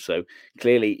duels. So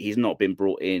clearly he's not been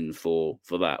brought in for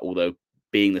that. Although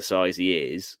being the size he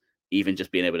is, even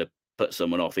just being able to put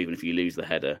someone off, even if you lose the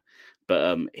header.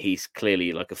 But he's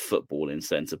clearly like a footballing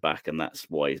centre back, and that's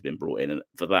why he's been brought in. And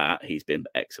for that, he's been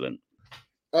excellent.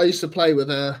 I used to play with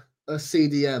a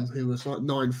CDM who was like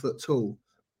 9 foot tall,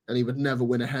 and he would never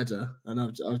win a header. And I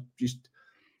used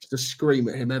to scream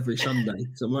at him every Sunday.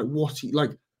 So I'm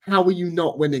like, how are you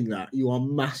not winning that? You are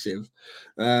massive.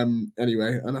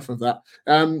 Anyway, enough of that.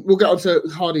 We'll get on to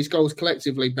Hardy's goals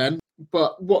collectively, Ben.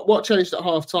 But what changed at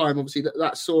half time? Obviously,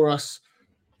 that saw us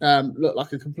look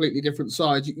like a completely different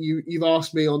side. You've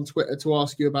asked me on Twitter to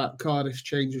ask you about Cardiff's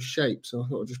change of shape, so I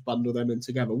thought I'd just bundle them in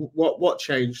together. What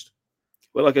changed?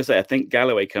 Well, like I say, I think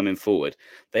Galloway coming forward,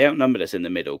 they outnumbered us in the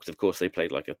middle because, of course, they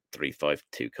played like a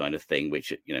 3-5-2 kind of thing,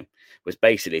 which, was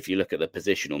basically, if you look at the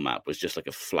positional map, was just like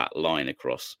a flat line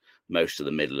across most of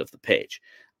the middle of the pitch.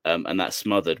 And that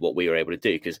smothered what we were able to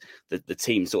do because the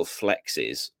team sort of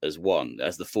flexes as one.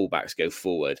 As the fullbacks go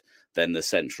forward, then the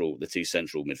two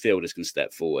central midfielders can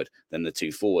step forward. Then the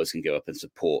two forwards can go up and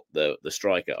support the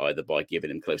striker, either by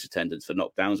giving him close attendance for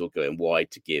knockdowns or going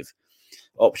wide to give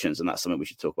options. And that's something we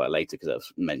should talk about later because that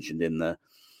was mentioned in the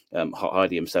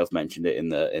Heidi himself mentioned it in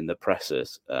the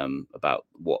pressers about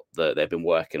what they've been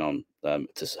working on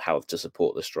to how to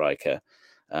support the striker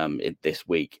this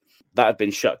week. That had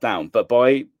been shut down, but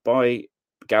by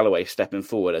Galloway stepping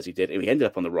forward as he did, he ended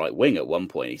up on the right wing at one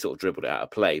point. He sort of dribbled it out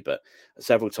of play, but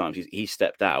several times he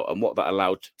stepped out, and what that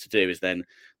allowed to do is then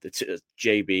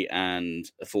JB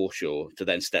and Forshaw to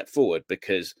then step forward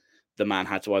because the man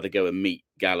had to either go and meet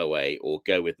Galloway or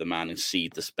go with the man and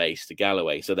cede the space to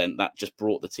Galloway. So then that just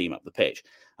brought the team up the pitch.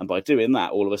 And by doing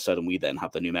that, all of a sudden, we then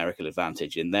have the numerical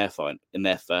advantage in their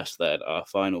first third, our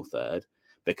final third,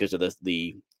 because of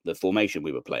the formation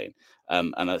we were playing.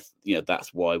 And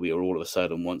that's why we were all of a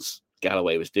sudden, once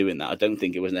Galloway was doing that, I don't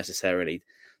think it was necessarily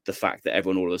the fact that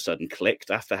everyone all of a sudden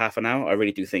clicked after half an hour. I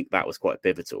really do think that was quite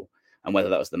pivotal. And whether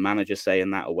that was the manager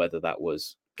saying that or whether that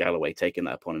was Galloway taking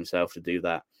that upon himself to do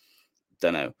that,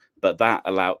 don't know. But that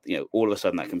allowed, all of a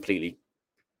sudden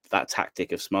that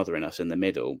tactic of smothering us in the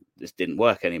middle just didn't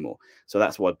work anymore. So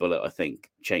that's why Bullet, I think,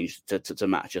 changed to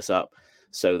match us up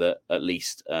so that at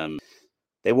least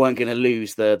they weren't going to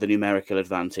lose the numerical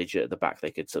advantage at the back.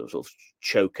 They could sort of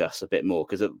choke us a bit more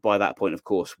because by that point, of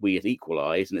course, we had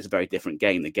equalised and it's a very different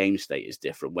game. The game state is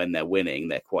different. When they're winning,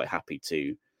 they're quite happy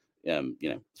to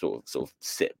sort of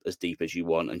sit as deep as you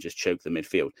want and just choke the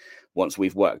midfield. Once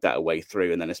we've worked that way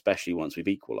through, and then especially once we've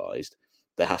equalised,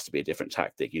 there has to be a different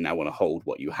tactic. You now want to hold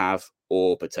what you have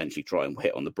or potentially try and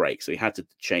hit on the break. So we had to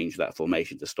change that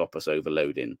formation to stop us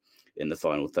overloading in the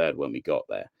final third when we got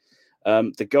there.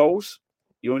 The goals,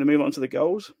 you want to move on to the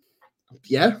goals?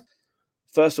 Yeah.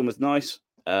 First one was nice.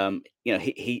 Like I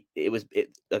say, there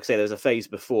was a phase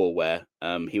before where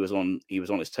he was on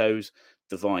his toes.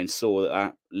 Devine saw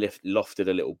that, lofted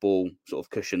a little ball, sort of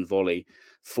cushion volley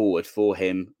forward for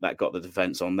him. That got the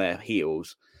defence on their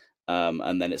heels.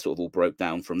 And then it sort of all broke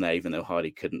down from there, even though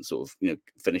Hardy couldn't sort of,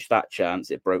 finish that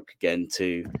chance. It broke again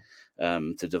to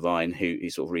Devine, who he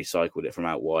sort of recycled it from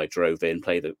out wide, drove in,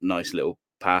 played a nice little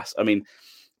pass. I mean,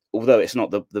 although it's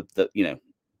not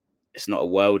it's not a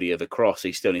worldie of a cross,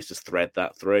 he still needs to thread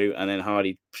that through. And then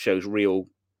Hardy shows real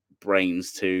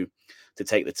brains to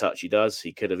take the touch he does.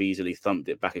 He could have easily thumped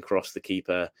it back across the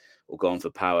keeper or gone for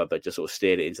power, but just sort of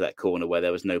steered it into that corner where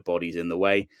there was no bodies in the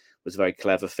way. It was a very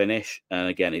clever finish. And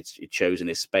again, it shows in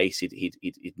his space. He'd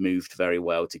moved very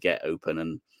well to get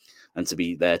open and to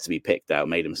be there to be picked out,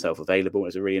 made himself available. It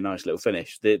was a really nice little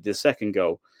finish. The second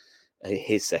goal,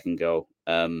 his second goal,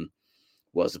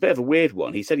 was a bit of a weird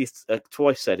one. He said he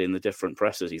twice said in the different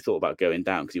pressers he thought about going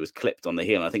down because he was clipped on the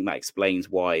heel. And I think that explains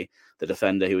why the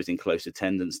defender who was in close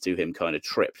attendance to him kind of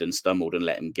tripped and stumbled and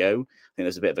let him go. I think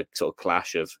there's a bit of a sort of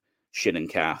clash of shin and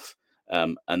calf.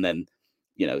 And then,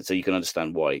 so you can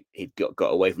understand why he got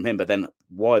away from him. But then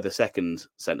why the second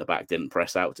centre-back didn't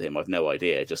press out to him, I've no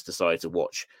idea. Just decided to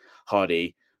watch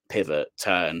Hardy pivot,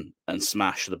 turn and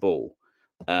smash the ball.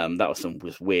 That was some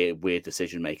weird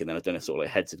decision making. Then I don't know if sort of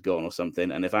like heads had gone or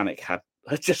something. And if Anik had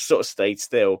just sort of stayed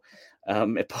still,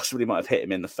 it possibly might have hit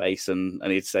him in the face and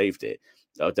he'd saved it.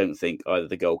 I don't think either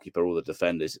the goalkeeper or the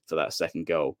defenders for that second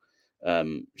goal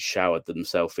showered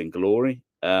themselves in glory.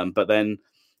 But then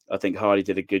I think Hardy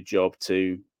did a good job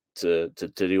to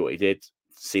do what he did,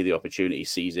 see the opportunity,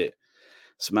 seize it,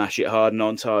 smash it hard and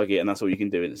on target, and that's all you can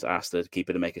do. And it's ask the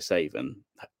keeper to make a save. And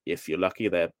if you're lucky,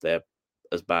 they're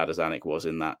as bad as Anik was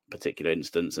in that particular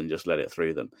instance and just let it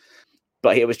through them.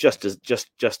 But it was just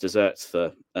desserts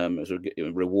for it was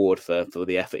a reward for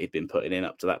the effort he'd been putting in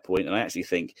up to that point. And I actually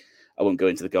think, I won't go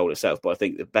into the goal itself, but I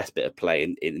think the best bit of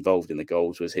play involved in the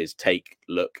goals was his take,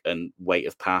 look and weight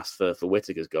of pass for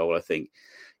Whittaker's goal. I think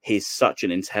he's such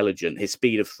an intelligent, his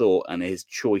speed of thought and his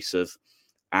choice of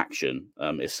action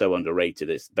is so underrated.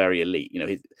 It's very elite.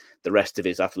 The rest of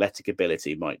his athletic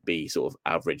ability might be sort of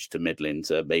average to middling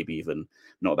to maybe even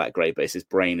not that great, but it's his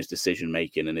brain, his decision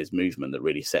making and his movement that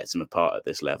really sets him apart at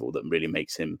this level, that really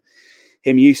makes him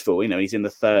useful. He's in the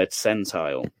third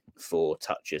centile for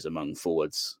touches among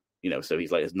forwards, so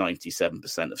he's like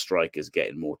 97% of strikers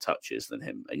getting more touches than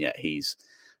him, and yet he's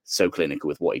so clinical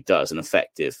with what he does and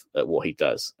effective at what he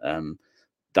does.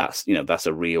 That's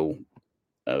a real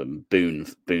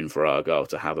boon for Argyle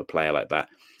to have a player like that.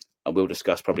 And we'll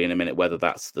discuss probably in a minute whether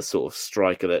that's the sort of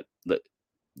striker that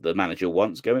the manager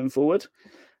wants going forward.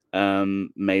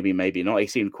 Maybe not. He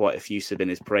seemed quite effusive in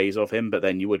his praise of him, but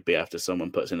then you would be, after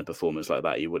someone puts in a performance like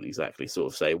that, you wouldn't exactly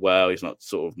sort of say, well, he's not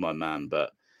sort of my man,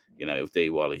 but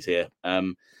do while he's here.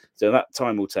 So that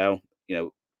time will tell.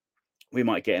 We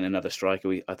might get in another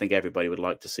striker. I think everybody would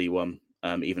like to see one,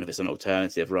 even if it's an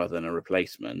alternative rather than a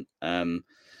replacement.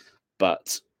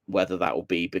 But whether that will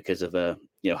be because of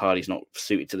Hardy's not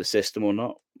suited to the system or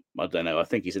not, I don't know. I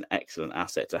think he's an excellent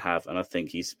asset to have, and I think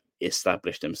he's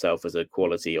established himself as a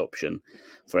quality option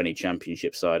for any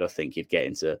championship side. I think he'd get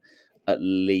into at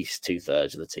least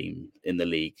 2/3 of the team in the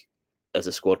league as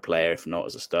a squad player, if not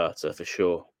as a starter, for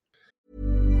sure.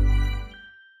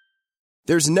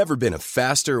 There's never been a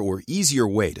faster or easier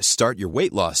way to start your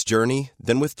weight loss journey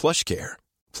than with PlushCare.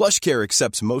 PlushCare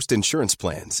accepts most insurance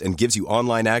plans and gives you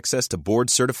online access to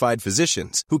board-certified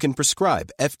physicians who can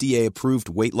prescribe FDA-approved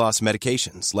weight loss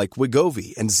medications like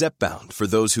Wegovy and Zepbound for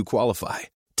those who qualify.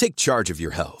 Take charge of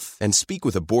your health and speak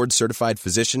with a board-certified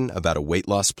physician about a weight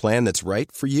loss plan that's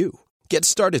right for you. Get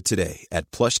started today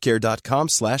at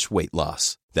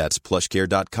plushcare.com/weight-loss. That's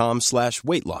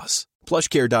plushcare.com/weight-loss.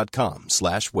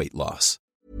 plushcare.com/weight-loss.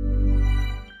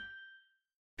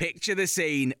 Picture the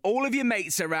scene. All of your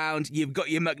mates around, you've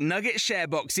got your McNugget share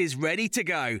boxes ready to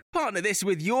go. Partner this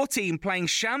with your team playing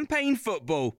champagne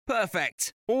football.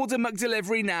 Perfect. Order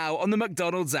McDelivery now on the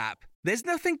McDonald's app. There's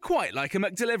nothing quite like a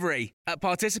McDelivery. At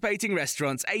participating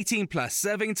restaurants, 18 plus,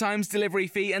 serving times, delivery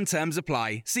fee and terms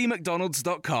apply. See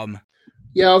mcdonalds.com.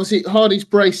 Yeah, obviously Hardy's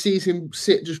brace sees him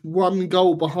sit just one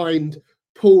goal behind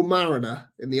Paul Mariner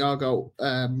in the Argyle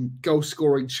goal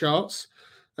scoring charts.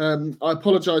 I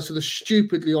apologise for the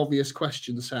stupidly obvious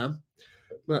question, Sam,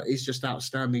 but he's just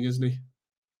outstanding, isn't he?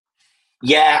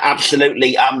 Yeah,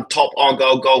 absolutely. Top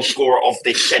Argyle goal scorer of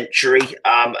this century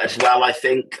as well, I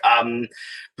think,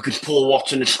 because Paul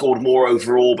Watson has scored more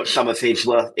overall, but some of his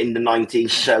were in the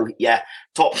 90s. So, yeah,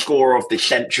 top scorer of this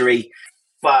century.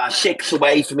 6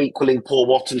 away from equaling Paul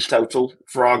Watson's total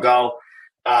for Argyle.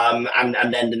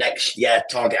 And then the next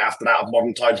target after that of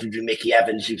modern times would be Mickey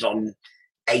Evans, who's on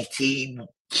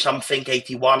 80-something,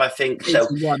 81, I think.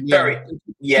 81, so very.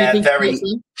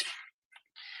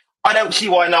 I don't see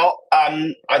why not.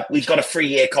 We've got a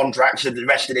 3-year contract, so the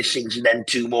rest of this season, then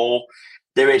 2 more.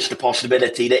 There is the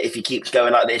possibility that if he keeps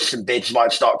going like this, some bids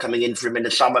might start coming in for him in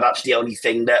the summer. That's the only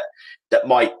thing that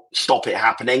might stop it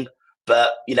happening.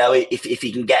 But if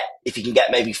he can get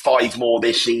maybe 5 more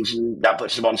this season, that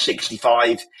puts him on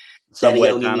 65.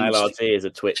 Somewhere Dan LRT is a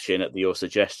twitching at your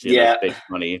suggestion of big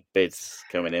money bids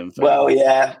coming in.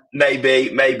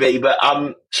 Maybe. But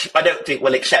I don't think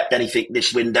we'll accept anything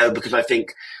this window, because I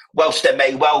think whilst there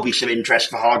may well be some interest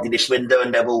for Hardy this window,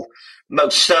 and there will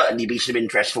most certainly be some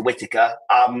interest for Whittaker,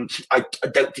 I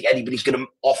don't think anybody's going to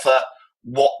offer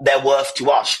what they're worth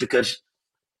to us, because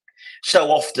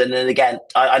so often, and again,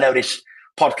 I know this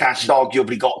podcast has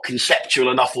arguably got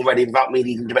conceptual enough already without me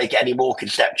needing to make it any more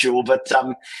conceptual, but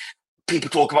people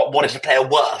talk about what is a player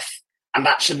worth, and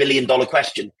that's $1 million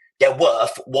question. They're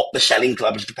worth what the selling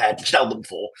club is prepared to sell them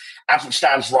for. As it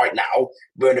stands right now,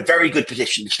 we're in a very good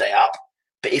position to stay up,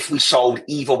 but if we sold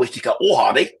either Whittaker or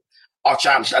Hardy, our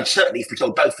chance, and certainly if we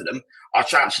sold both of them, our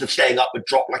chances of staying up would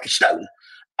drop like a stone.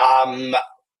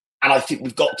 And I think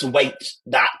we've got to weight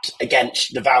that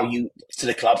against the value to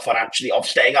the club financially of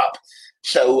staying up.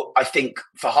 So I think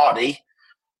for Hardy,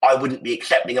 I wouldn't be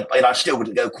accepting, and I still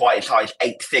wouldn't go quite as high as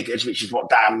 8 figures, which is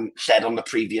what Dan said on the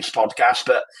previous podcast.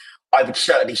 But I would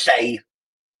certainly say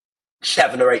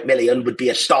 7 or 8 million would be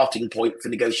a starting point for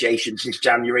negotiations this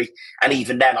January. And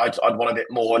even then, I'd want a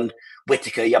bit more. And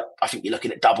Whittaker, I think you're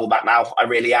looking at double that now. I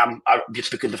really am,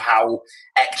 just because of how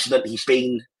excellent he's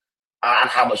been.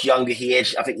 And how much younger he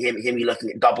is. I think him you're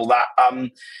looking at double that.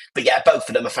 But yeah, both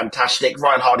of them are fantastic.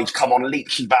 Ryan Hardy's come on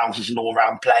leaps and bounds as an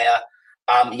all-round player.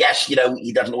 Yes, he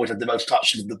doesn't always have the most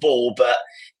touches of the ball, but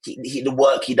the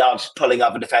work he does pulling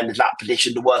other defenders that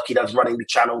position, the work he does running the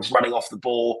channels, running off the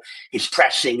ball, his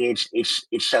pressing is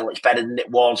so much better than it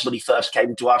was when he first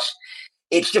came to us.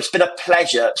 It's just been a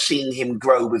pleasure seeing him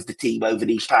grow with the team over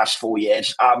these past 4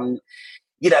 years.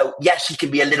 Yes, he can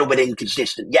be a little bit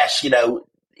inconsistent. Yes,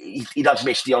 he does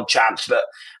miss the odd chance, but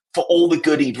for all the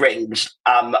good he brings,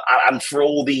 and for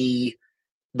all the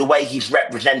way he's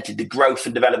represented the growth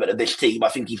and development of this team, I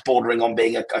think he's bordering on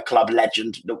being a club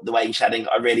legend, the way he's heading.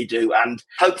 I really do. And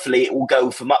hopefully it will go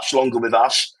for much longer with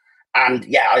us. And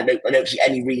yeah, I don't see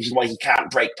any reason why he can't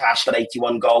break past that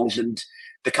 81 goals and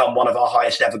become one of our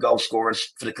highest ever goal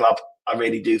scorers for the club. I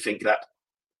really do think that.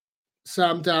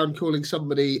 Sam Down calling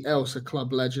somebody else a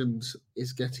club legend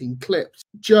is getting clipped.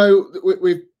 Joe,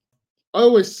 we've I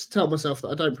always tell myself that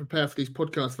I don't prepare for these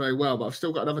podcasts very well, but I've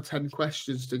still got another 10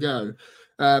 questions to go.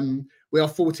 We are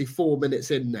 44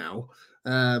 minutes in now.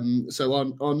 So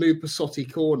our new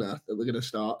Pasotti corner that we're going to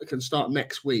start, it can start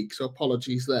next week. So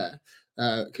apologies there,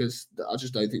 because I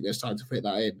just don't think there's time to fit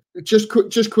that in. Just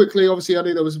quickly, obviously, I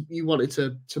know you wanted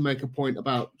to make a point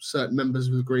about certain members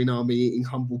of the Green Army eating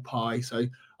humble pie. So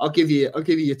I'll give you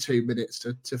your 2 minutes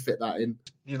to fit that in.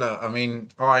 I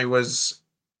mean, I was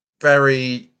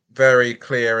very, very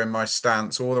clear in my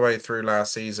stance all the way through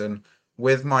last season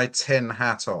with my tin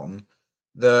hat on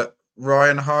that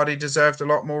Ryan Hardy deserved a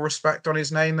lot more respect on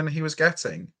his name than he was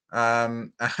getting.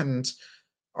 And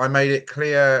I made it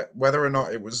clear, whether or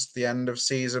not it was the end of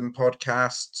season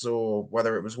podcasts or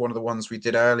whether it was one of the ones we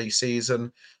did early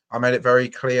season, I made it very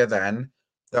clear then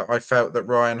that I felt that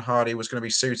Ryan Hardy was going to be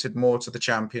suited more to the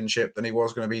Championship than he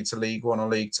was going to be to League One or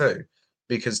League Two,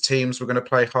 because teams were going to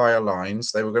play higher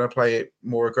lines. They were going to play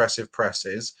more aggressive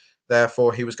presses.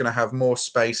 Therefore, he was going to have more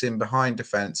space in behind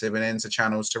defensive and into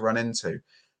channels to run into.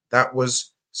 That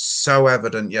was so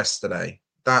evident yesterday.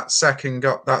 That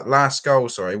last goal,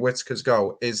 Whittaker's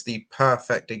goal, is the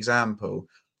perfect example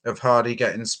of Hardy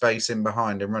getting space in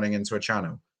behind and running into a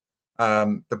channel.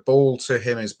 The ball to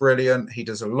him is brilliant. He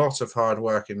does a lot of hard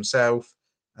work himself,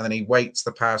 and then he waits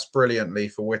the pass brilliantly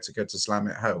for Whittaker to slam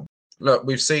it home. Look,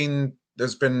 we've seen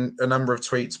there's been a number of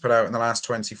tweets put out in the last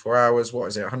 24 hours. What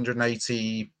is it?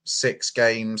 186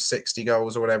 games, 60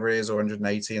 goals or whatever it is, or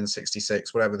 180 and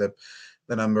 66, whatever the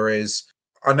number is.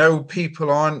 I know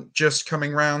people aren't just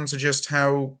coming round to just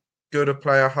how good a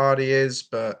player Hardy is,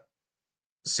 but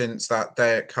since that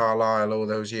day at Carlisle all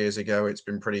those years ago, it's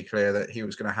been pretty clear that he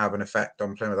was going to have an effect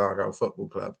on Plymouth Argyle Football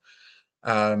Club.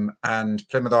 And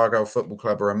Plymouth Argyle Football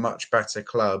Club are a much better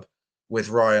club with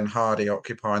Ryan Hardy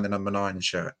occupying the number 9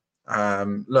 shirt.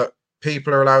 Look,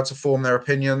 people are allowed to form their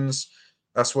opinions.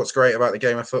 That's what's great about the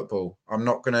game of football. I'm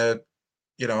not going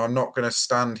to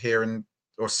stand here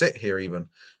or sit here even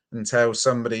and tell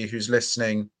somebody who's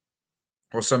listening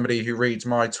or somebody who reads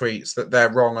my tweets that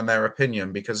they're wrong on their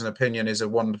opinion, because an opinion is a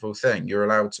wonderful thing. You're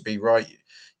allowed to be right.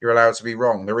 You're allowed to be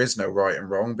wrong. There is no right and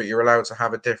wrong, but you're allowed to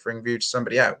have a differing view to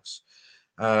somebody else.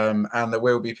 And there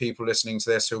will be people listening to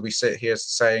this who will be sitting here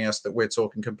saying us that we're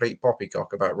talking complete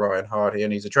poppycock about Ryan Hardy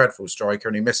and he's a dreadful striker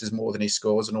and he misses more than he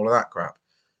scores and all of that crap.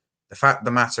 The fact of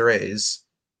the matter is,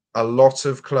 a lot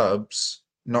of clubs,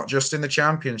 not just in the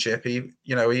Championship, even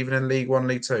in League One,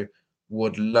 League Two,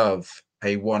 would love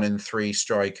a 1 in 3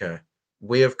 striker.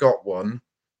 We have got one,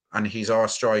 and he's our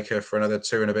striker for another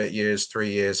 2 and a bit years, 3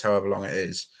 years, however long it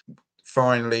is.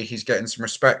 Finally, he's getting some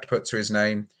respect put to his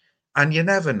name. And you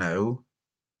never know,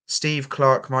 Steve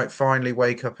Clarke might finally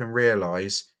wake up and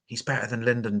realise he's better than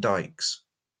Lyndon Dykes.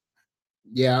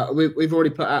 Yeah, we've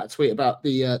already put out a tweet about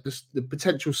the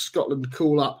potential Scotland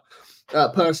call-up.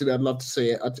 Personally, I'd love to see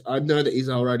it. I know that he's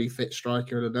our only fit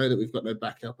striker, and I know that we've got no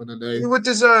backup, and I know he would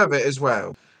deserve it as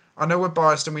well. I know we're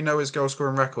biased and we know his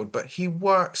goal-scoring record, but he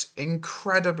works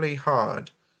incredibly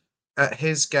hard at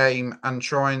his game and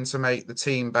trying to make the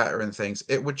team better and things.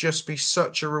 It would just be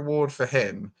such a reward for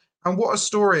him. And what a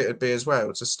story it would be as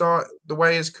well, to start the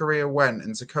way his career went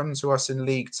and to come to us in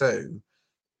League Two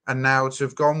and now to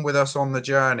have gone with us on the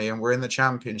journey and we're in the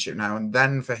Championship now, and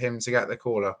then for him to get the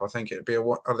call-up. I think it'd be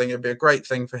a great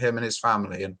thing for him and his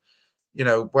family. And,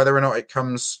 whether or not it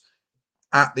comes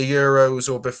at the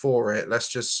Euros or before it, let's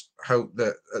just hope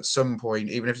that at some point,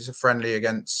 even if it's a friendly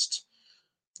against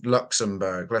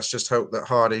Luxembourg, let's just hope that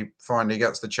Hardy finally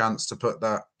gets the chance to put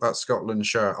that Scotland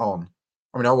shirt on.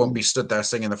 I mean, I won't be stood there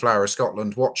singing the Flower of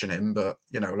Scotland watching him, but,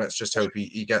 let's just hope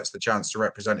he gets the chance to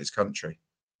represent his country.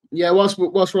 Yeah, whilst we're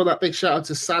on that, big shout out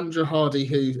to Sandra Hardy,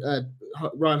 who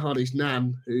Ryan Hardy's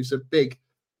nan, who's a big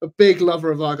lover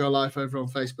of Argyle Life over on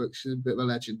Facebook. She's a bit of a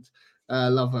legend.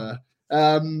 Love her.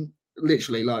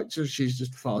 Literally, she's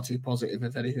just far too positive,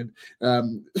 if anything.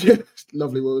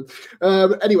 Lovely woman.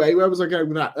 Anyway, where was I going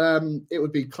with that? It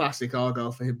would be classic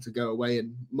Argyle for him to go away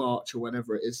in March or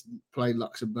whenever it is, play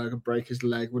Luxembourg and break his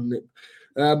leg, wouldn't it?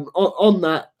 On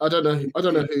that, I don't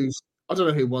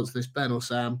know who wants this, Ben or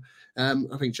Sam.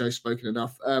 I think Joe's spoken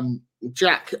enough.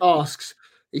 Jack asks,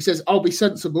 he says, I'll be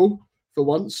sensible for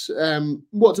once.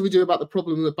 What do we do about the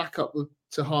problem of the backup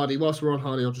to Hardy? Whilst we're on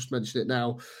Hardy, I'll just mention it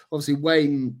now. Obviously,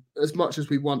 Wayne, as much as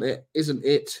we want it, isn't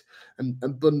it? And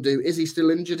Bundu, is he still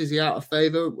injured? Is he out of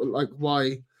favour?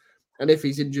 Why? And if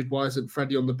he's injured, why isn't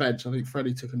Freddie on the bench? I think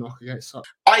Freddie took a knock against Sutton.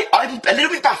 I'm a little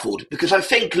bit baffled because I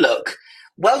think, look,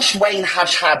 whilst Wayne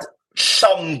has had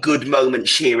some good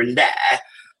moments here and there,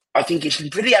 I think it's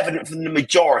pretty evident from the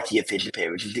majority of his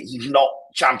appearances that he's not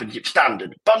Championship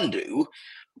standard. Bundu,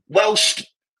 whilst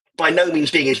by no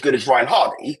means being as good as Ryan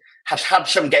Hardy, has had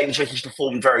some games where he's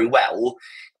performed very well.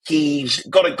 He's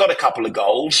got a couple of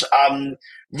goals.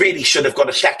 Really should have got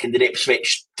a second at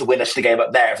Ipswich to win us the game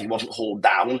up there if he wasn't hauled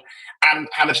down, and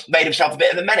has made himself a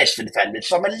bit of a menace for defenders.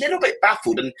 So I'm a little bit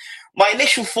baffled. And my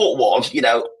initial thought was,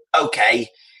 okay,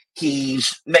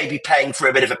 he's maybe playing for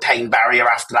a bit of a pain barrier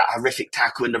after that horrific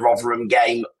tackle in the Rotherham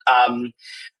game.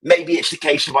 Maybe it's the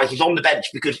case of he's on the bench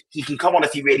because he can come on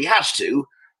if he really has to,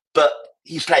 but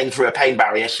he's playing for a pain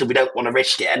barrier, so we don't want to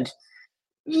risk it. And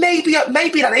maybe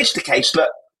that is the case, but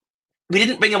we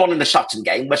didn't bring him on in the Sutton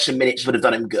game, where some minutes would have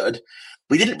done him good.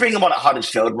 We didn't bring him on at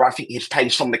Huddersfield, where I think his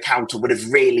pace on the counter would have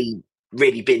really,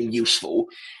 really been useful.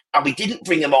 And we didn't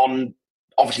bring him on,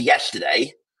 obviously,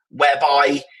 yesterday,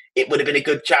 whereby it would have been a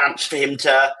good chance for him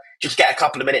to just get a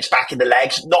couple of minutes back in the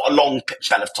legs, not a long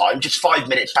spell of time, just 5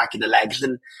 minutes back in the legs,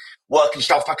 and work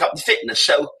himself back up to fitness.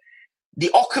 So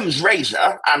the Occam's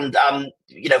razor, and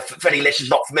for any listeners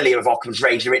not familiar with Occam's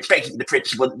razor, it's basically the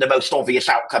principle that the most obvious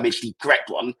outcome is the correct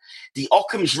one. The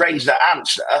Occam's razor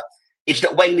answer is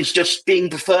that Wayne is just being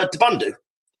preferred to Bundu,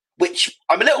 which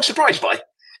I'm a little surprised by.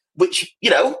 Which,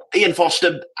 Ian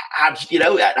Foster has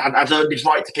earned his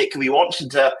right to pick who he wants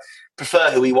and to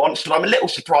prefer who he wants, but I'm a little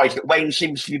surprised that Wayne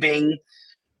seems to be being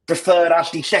preferred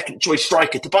as the second choice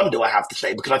striker to Bundu, I have to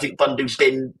say, because I think Bundu's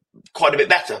been quite a bit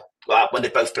better when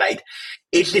they've both played.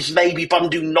 Is this maybe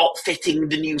Bundu not fitting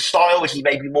the new style? Is he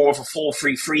maybe more of a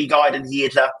 4-3-3 guy than he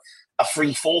is a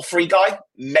 3-4-3 guy?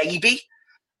 Maybe.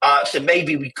 So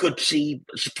maybe we could see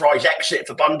a surprise exit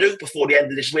for Bundu before the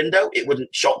end of this window. It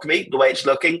wouldn't shock me the way it's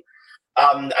looking.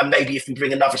 And maybe if we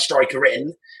bring another striker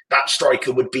in, that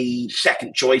striker would be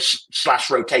second choice /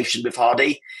 rotation with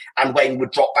Hardy, and Wayne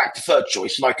would drop back to third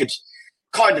choice. And I could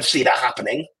kind of see that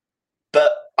happening.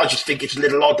 But I just think it's a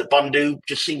little odd that Bundu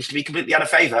just seems to be completely out of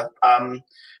favour.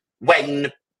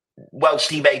 Wayne, whilst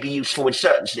he may be useful in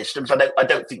certain systems, I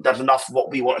don't think that's enough of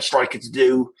what we want a striker to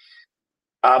do.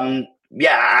 And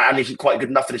isn't quite good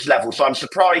enough for this level. So I'm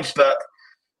surprised, but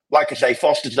like I say,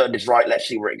 Foster's done his right. Let's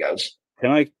see where it goes.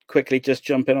 Can I quickly just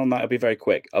jump in on that? It'll be very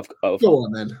quick. Go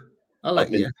on then.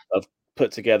 I've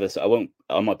put together, so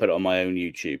I might put it on my own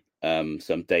YouTube,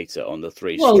 some data on the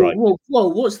three strikers. Whoa,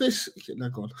 what's this? No,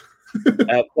 go on.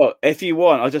 Well, if you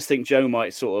want, I just think Joe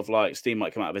might sort of steam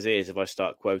might come out of his ears if I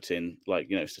start quoting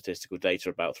statistical data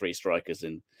about three strikers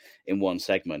in one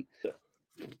segment.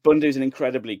 Bundu's an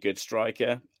incredibly good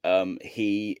striker.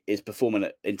 He is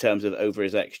performing in terms of over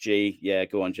his XG. Yeah,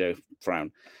 go on, Joe.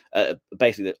 Frown.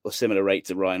 Basically, a similar rate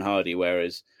to Ryan Hardy,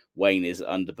 whereas Wayne is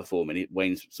underperforming.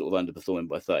 Wayne's sort of underperforming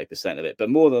by 30% of it. But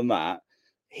more than that,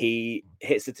 he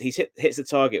hits the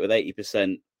target with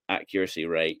 80% accuracy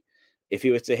rate. If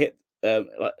he were to hit, hang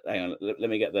on, let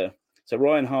me get there. So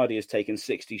Ryan Hardy has taken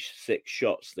 66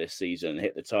 shots this season and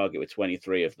hit the target with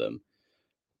 23 of them.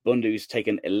 Bundu's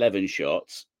taken 11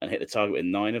 shots and hit the target with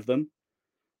 9 of them.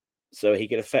 So he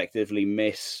could effectively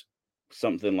miss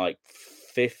something like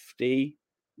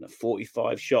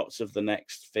 45 shots of the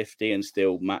next 50 and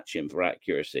still match him for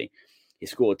accuracy. He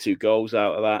scored 2 goals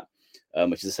out of that,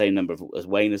 which is the same number as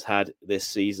Wayne has had this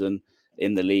season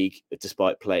in the league,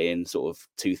 despite playing sort of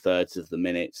 2/3 of the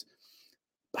minutes.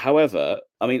 However,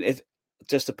 I mean, if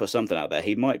just to put something out there,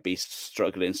 he might be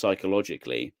struggling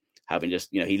psychologically, having just,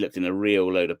 he looked in a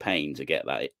real load of pain to get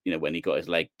that, when he got his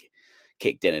leg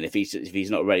kicked in. And if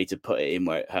he's not ready to put it in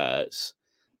where it hurts,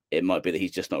 it might be that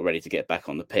he's just not ready to get back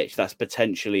on the pitch. That's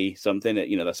potentially something that,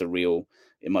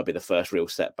 it might be the first real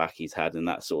setback he's had in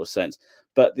that sort of sense.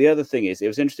 But the other thing is, it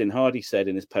was interesting. Hardy said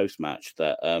in his post-match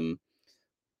that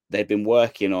they've been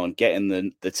working on getting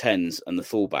the 10s and the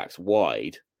fullbacks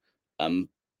wide,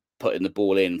 putting the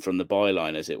ball in from the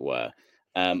byline, as it were.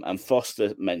 And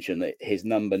Foster mentioned that his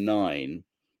number 9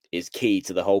 is key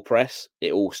to the whole press.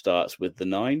 It all starts with the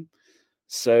 9.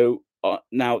 So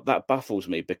now that baffles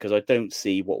me, because I don't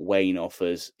see what Wayne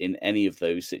offers in any of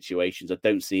those situations. I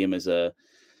don't see him as a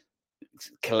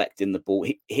collecting the ball.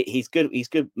 He's good. He's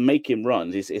good making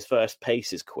runs. His first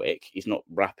pace is quick. He's not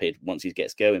rapid once he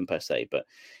gets going per se, but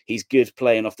he's good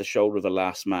playing off the shoulder of the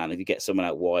last man. If you get someone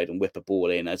out wide and whip a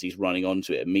ball in as he's running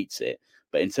onto it and meets it.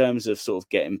 But in terms of sort of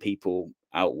getting people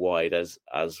out wide, as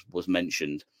was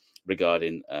mentioned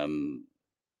regarding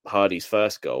Hardy's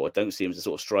first goal, I don't see him as the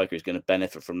sort of striker who's going to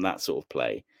benefit from that sort of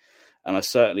play. And I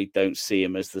certainly don't see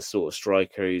him as the sort of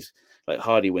striker who's like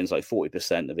Hardy wins like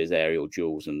 40% of his aerial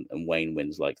duels and Wayne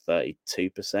wins like 32%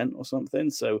 or something.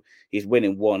 So he's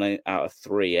winning 1 out of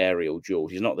 3 aerial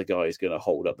duels. He's not the guy who's going to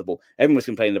hold up the ball. Everyone was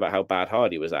complaining about how bad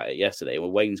Hardy was at it yesterday.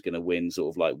 Well, Wayne's going to win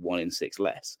sort of like 1 in 6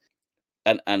 less.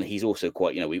 And he's also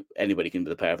quite, anybody can,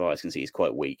 with a pair of eyes, can see he's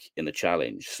quite weak in the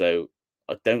challenge. So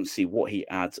I don't see what he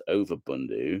adds over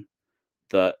Bundu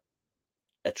that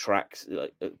attracts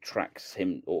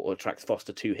him or attracts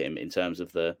Foster to him in terms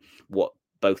of what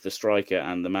both the striker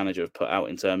and the manager have put out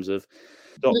in terms of.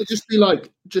 Would it just be like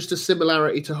just a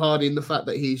similarity to Hardy in the fact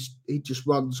that he just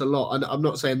runs a lot? And I'm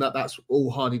not saying that that's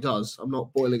all Hardy does. I'm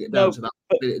not boiling it down to that.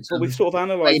 But we've sort of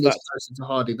analysed that. Closer to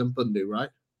Hardy than Bundu, right?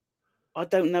 I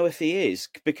don't know if he is,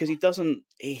 because he doesn't.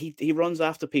 He runs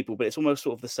after people, but it's almost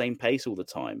sort of the same pace all the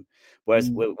time.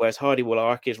 Whereas Hardy will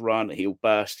arc his run, he'll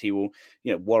burst, he will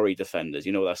worry defenders.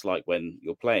 You know what that's like when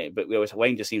you're playing. But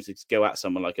Wayne just seems to go at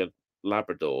someone like a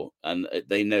Labrador, and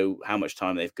they know how much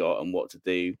time they've got and what to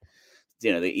do.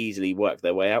 They easily work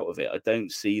their way out of it. I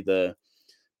don't see the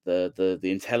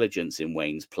intelligence in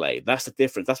Wayne's play. That's the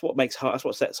difference. That's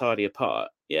what sets Hardy apart.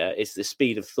 Yeah, it's the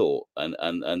speed of thought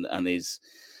and his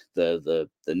the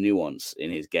nuance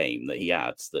in his game that he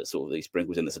adds, that sort of he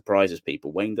sprinkles in, that surprises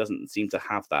people. Wayne doesn't seem to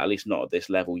have that, at least not at this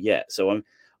level yet. So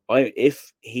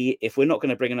if we're not going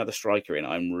to bring another striker in,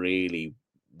 I'm really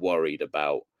worried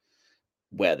about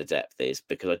where the depth is,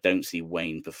 because I don't see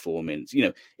Wayne performing.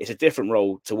 It's a different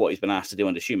role to what he's been asked to do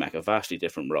under Schumacher, a vastly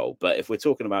different role. But if we're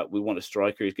talking about we want a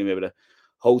striker who's going to be able to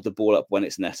hold the ball up when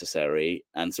it's necessary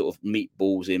and sort of meet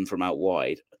balls in from out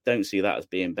wide, I don't see that as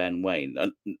being Ben Wayne.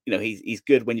 And he's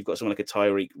good when you've got someone like a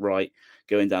Tyreek Wright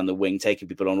going down the wing, taking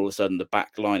people on. All of a sudden, the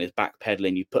back line is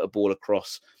backpedaling. You put a ball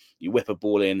across, you whip a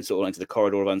ball in, sort of into the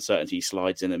corridor of uncertainty. He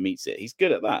slides in and meets it. He's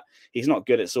good at that. He's not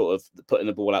good at sort of putting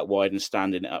the ball out wide and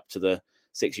standing it up to the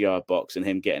 6-yard box and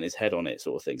him getting his head on it,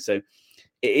 sort of thing. So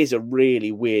it is a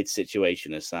really weird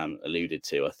situation, as Sam alluded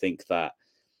to. I think that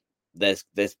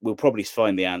we'll probably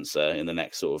find the answer in the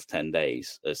next sort of 10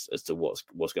 days as to what's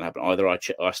going to happen. Either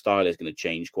our style is going to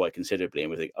change quite considerably,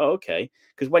 and we think, oh, okay,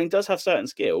 because Wayne does have certain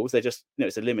skills. They're just,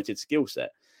 it's a limited skill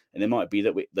set, and it might be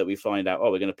that we find out, oh,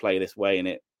 we're going to play this way, and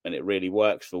it really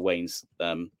works for Wayne's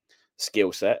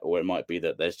skill set, or it might be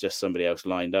that there's just somebody else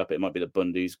lined up. It might be that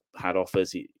Bundu's had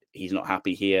offers. He's not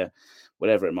happy here,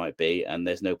 whatever it might be, and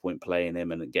there's no point playing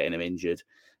him and getting him injured.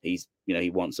 He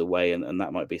wants away, and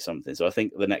that might be something. So I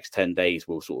think the next 10 days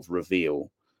will sort of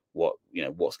reveal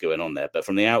what's going on there. But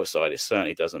from the outside, it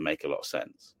certainly doesn't make a lot of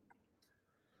sense.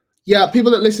 Yeah,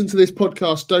 people that listen to this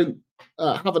podcast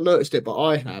haven't noticed it, but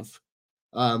I have,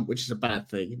 which is a bad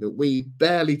thing. That we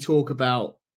barely talk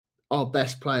about our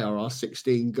best player, our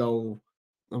 16-goal.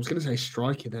 I was going to say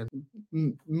striker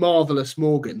then. Marvellous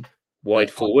Morgan.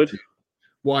 Wide forward,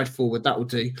 that will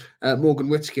do. Morgan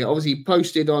Whittaker. Obviously, he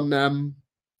posted on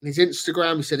his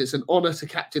Instagram. He said it's an honour to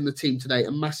captain the team today.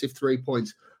 A massive 3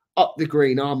 points up the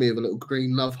green, army of a little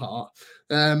green love heart.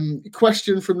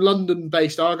 Question from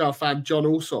London-based Argyle fan John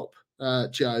Alsop.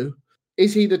 Joe,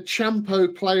 is he the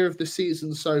Champo player of the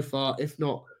season so far? If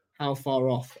not, how far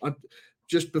off?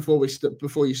 Just before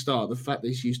you start, the fact that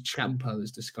he's used Champo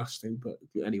is disgusting. But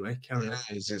anyway, carry on.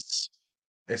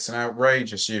 It's an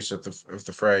outrageous use of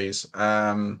the phrase.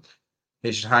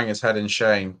 He should hang his head in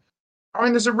shame. I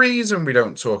mean, there's a reason we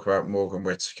don't talk about Morgan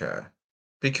Whittaker,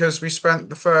 because we spent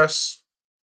the first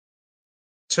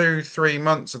 2-3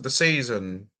 months of the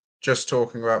season just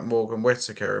talking about Morgan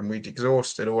Whittaker, and we'd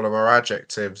exhausted all of our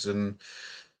adjectives and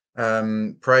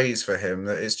praise for him.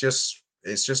 That it's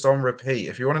just on repeat.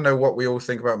 If you want to know what we all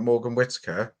think about Morgan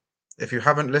Whittaker, if you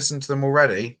haven't listened to them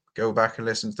already, go back and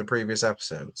listen to the previous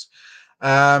episodes.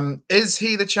 Is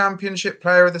he the Championship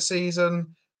player of the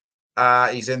season?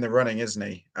 He's in the running, isn't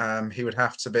he? He would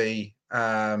have to be.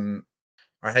 I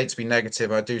hate to be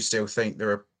negative. I do still think there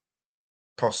are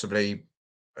possibly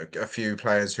a few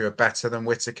players who are better than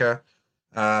Whittaker.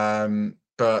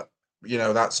 But,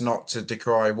 that's not to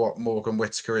decry what Morgan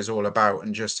Whittaker is all about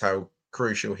and just how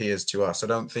crucial he is to us. I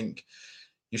don't think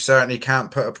you certainly can't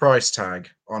put a price tag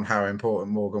on how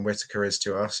important Morgan Whittaker is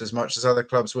to us, as much as other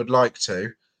clubs would like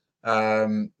to.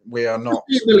 We are not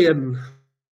 50 million.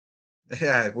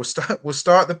 Yeah, we'll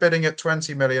start the bidding at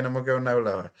 20 million and we'll go no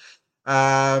lower.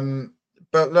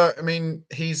 But look, I mean,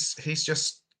 he's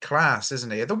just class,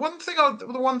 isn't he? The one thing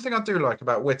I do like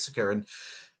about Whittaker, and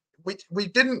we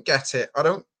didn't get it.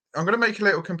 I'm going to make a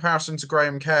little comparison to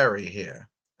Graham Carey here.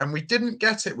 And we didn't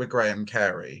get it with Graham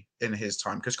Carey in his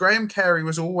time, because Graham Carey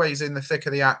was always in the thick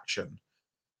of the action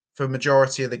for the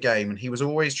majority of the game, and he was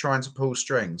always trying to pull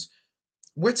strings.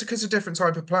 Whittaker's a different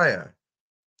type of player.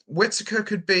 Whittaker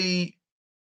could be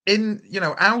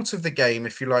out of the game,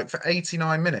 if you like, for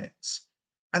 89 minutes.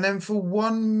 And then for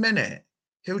 1 minute,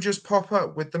 he'll just pop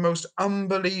up with the most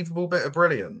unbelievable bit of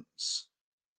brilliance.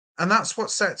 And that's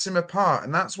what sets him apart.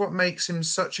 And that's what makes him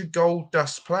such a gold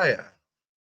dust player.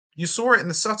 You saw it in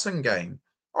the Sutton game.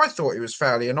 I thought he was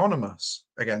fairly anonymous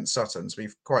against Sutton, to be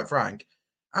quite frank.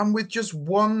 And with just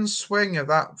one swing of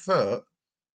that foot,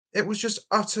 it was just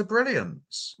utter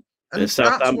brilliance. And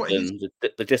Southampton,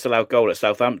 the disallowed goal at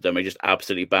Southampton, we just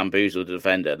absolutely bamboozled the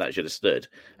defender. That should have stood,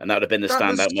 and that would have been the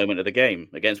standout moment of the game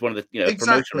against one of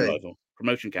the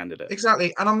promotion candidate.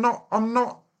 Exactly, and I'm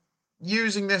not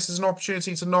using this as an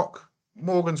opportunity to knock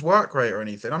Morgan's work rate or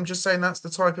anything. I'm just saying that's the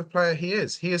type of player he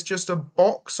is. He is just a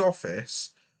box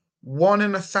office, 1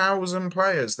 in 1,000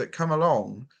 players that come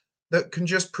along that can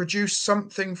just produce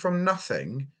something from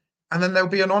nothing, and then they'll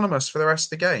be anonymous for the rest of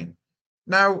the game.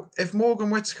 Now, if Morgan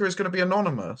Whittaker is going to be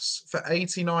anonymous for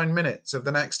 89 minutes of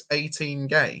the next 18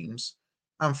 games,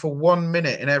 and for 1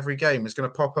 minute in every game is going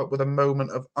to pop up with a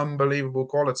moment of unbelievable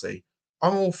quality,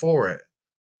 I'm all for it.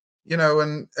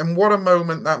 And what a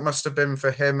moment that must have been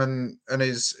for him and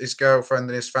his girlfriend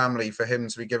and his family, for him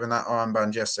to be given that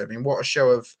armband yesterday. I mean, what a show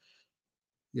of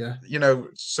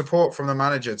support from the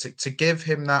manager to give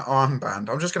him that armband.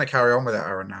 I'm just going to carry on with it,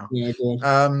 Aaron, now. Yeah, go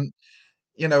on.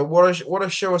 What a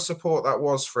show of support that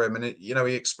was for him. And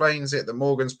he explains it that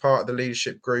Morgan's part of the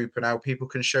leadership group and how people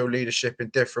can show leadership in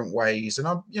different ways. And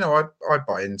I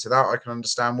buy into that. I can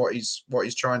understand what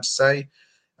he's trying to say.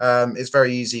 It's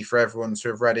very easy for everyone to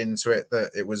have read into it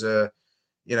that it was a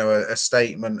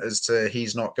statement as to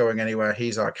he's not going anywhere,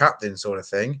 he's our captain sort of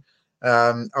thing.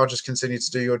 I'll just continue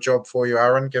to do your job for you,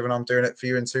 Aaron, given I'm doing it for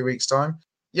you in 2 weeks' time.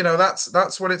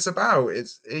 That's what it's about.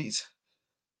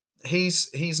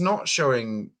 He's not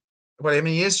showing, well, I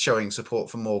mean, he is showing support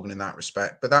for Morgan in that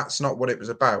respect, but that's not what it was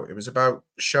about. It was about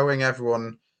showing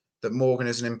everyone that Morgan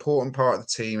is an important part of the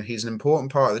team. He's an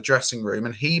important part of the dressing room,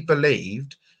 and he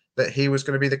believed that he was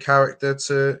going to be the character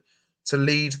to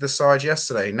lead the side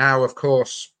yesterday. Now, of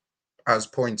course, as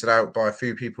pointed out by a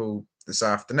few people this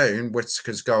afternoon,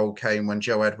 Whittaker's goal came when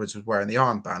Joe Edwards was wearing the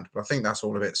armband, but I think that's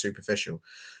all a bit superficial,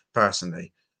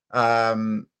 personally.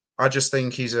 I just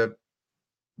think he's a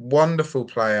wonderful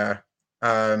player.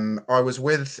 I was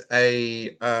with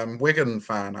a Wigan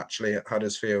fan actually at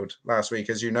Huddersfield last week,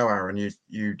 as you know, Aaron.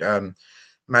 You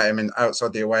met him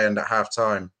outside the away end at half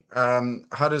time.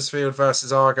 Huddersfield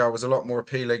versus Argyle was a lot more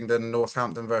appealing than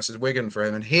Northampton versus Wigan for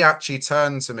him, and he actually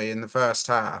turned to me in the first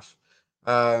half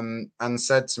and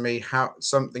said to me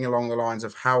something along the lines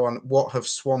of what have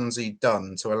Swansea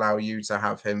done to allow you to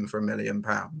have him for £1 million?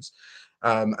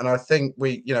 And I think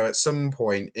we, at some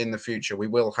point in the future, we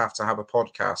will have to have a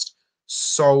podcast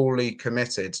solely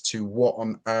committed to what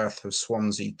on earth has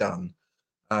Swansea done.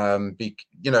 And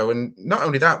not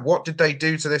only that, what did they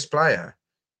do to this player?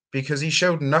 Because he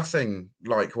showed nothing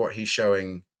like what he's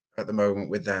showing at the moment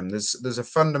with them. There's a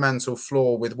fundamental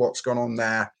flaw with what's gone on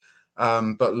there.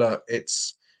 But look,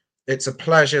 it's a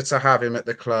pleasure to have him at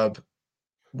the club.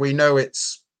 We know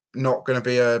it's not going to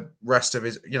be a rest of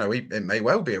his, it may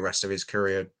well be a rest of his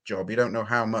career job. You don't know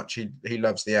how much he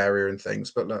loves the area and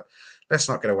things, but look, let's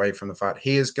not get away from the fact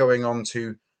he is going on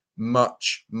to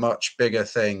much, much bigger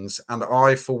things. And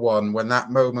I, for one, when that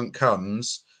moment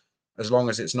comes, as long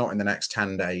as it's not in the next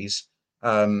 10 days,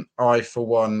 I, for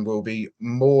one, will be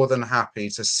more than happy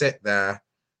to sit there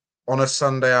on a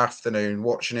Sunday afternoon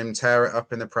watching him tear it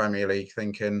up in the Premier League,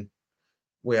 thinking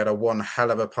we had a one hell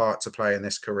of a part to play in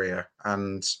this career,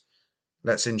 and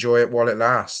let's enjoy it while it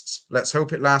lasts. Let's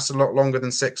hope it lasts a lot longer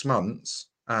than 6 months.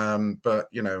 But,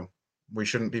 we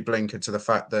shouldn't be blinkered to the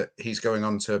fact that he's going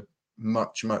on to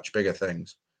much, much bigger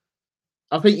things.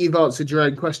 I think you've answered your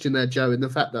own question there, Joe, in the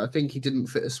fact that I think he didn't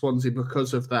fit at Swansea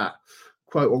because of that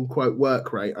quote unquote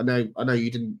work rate. I know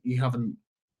you haven't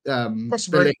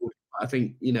Possibly. I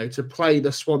think, to play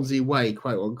the Swansea way,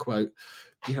 quote unquote,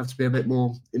 you have to be a bit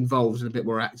more involved and a bit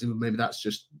more active, and maybe that's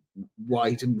just why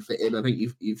he didn't fit in. I think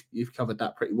you've covered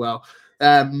that pretty well.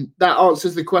 That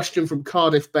answers the question from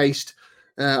Cardiff-based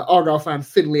Argyle fan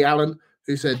Finley Allen,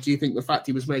 who said, do you think the fact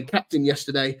he was made captain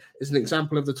yesterday is an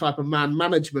example of the type of man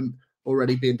management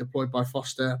already being deployed by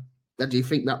Foster? And do you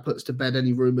think that puts to bed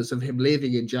any rumours of him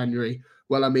leaving in January?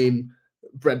 Well, I mean,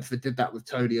 Brentford did that with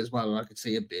Tony as well, and I could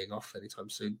see him being off anytime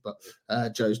soon. But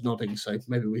Joe's nodding, so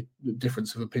maybe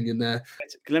difference of opinion there.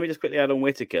 Let me just quickly add on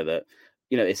Whittaker that,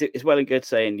 it's well and good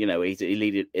saying, he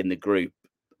lead in the group,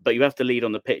 but you have to lead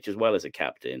on the pitch as well as a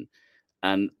captain.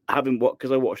 And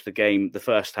because I watched the game, the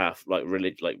first half,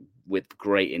 really with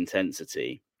great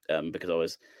intensity, because I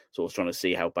was sort of trying to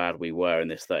see how bad we were in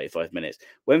this 35 minutes.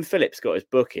 When Phillips got his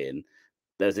book in,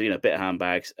 there's a bit of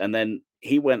handbags, and then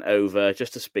he went over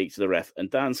just to speak to the ref, and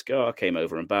Dan Scarr came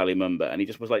over and Bally Mumba, and he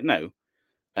just was like, no.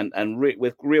 And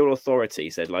with real authority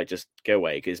said, just go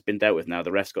away, because it's been dealt with now.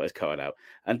 The ref's got his card out.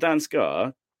 And Dan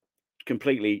Scarr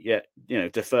completely,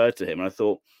 deferred to him. And I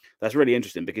thought, that's really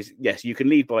interesting, because, yes, you can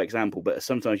lead by example, but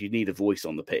sometimes you need a voice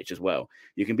on the pitch as well.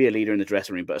 You can be a leader in the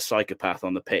dressing room, but a psychopath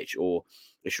on the pitch or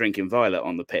a shrinking violet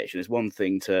on the pitch. And it's one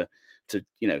thing to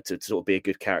to sort of be a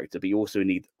good character, but you also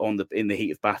need in the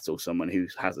heat of battle someone who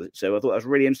has it. So I thought that was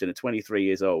really interesting. At 23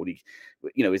 years old, he,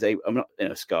 is I'm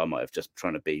not, Scar might have just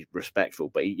trying to be respectful,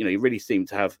 but he really seemed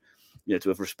to have, to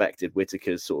have respected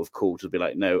Whittaker's sort of call to be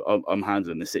like, no, I'm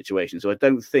handling this situation. So I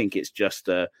don't think it's just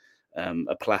a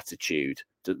platitude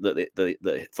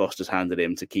that Foster's handed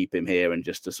him to keep him here and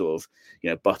just to sort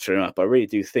of butter him up. I really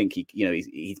do think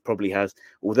he probably has,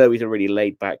 although he's a really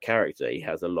laid back character, he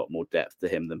has a lot more depth to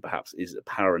him than perhaps is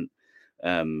apparent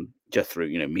just through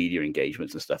media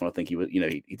engagements and stuff. And I think he was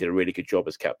he did a really good job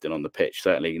as captain on the pitch,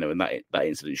 certainly in that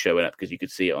incident showing up, because you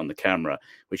could see it on the camera,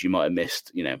 which you might have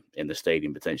missed in the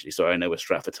stadium potentially. So I know we're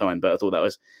strapped for time, but I thought that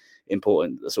was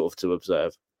important sort of to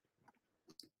observe.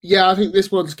 Yeah, I think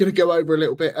this one's going to go over a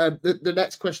little bit. The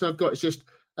next question I've got is just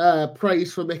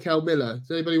praise for Mikael Miller. Does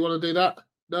anybody want to do that?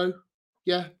 No?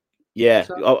 Yeah? Yeah,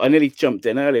 I nearly jumped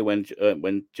in earlier when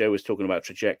Joe was talking about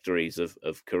trajectories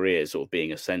of careers sort of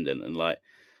being ascendant, and like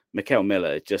Mikael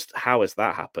Miller, just how has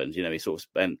that happened? He sort of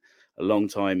spent a long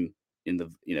time in the,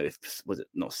 was it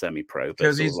not semi-pro?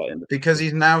 But because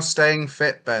he's now staying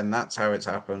fit, Ben. That's how it's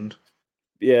happened.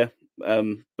 Yeah,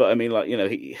 but I mean, like,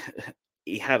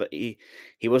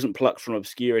 he wasn't plucked from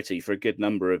obscurity for a good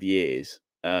number of years,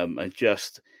 and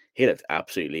just he looked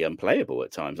absolutely unplayable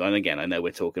at times. And again, I know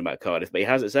we're talking about Cardiff, but he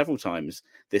has it several times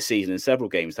this season in several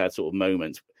games. Had sort of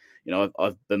moments.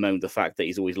 I've bemoaned the fact that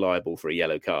he's always liable for a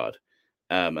yellow card,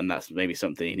 and that's maybe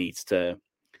something he needs to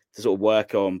sort of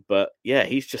work on. But yeah,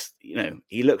 he's just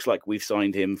he looks like we've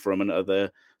signed him from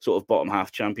another sort of bottom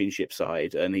half championship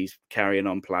side, and he's carrying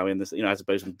on ploughing this, as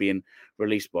opposed to being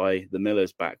released by the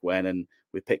Millers back when, and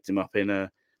we picked him up in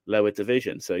a lower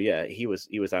division. So yeah, he was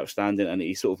outstanding, and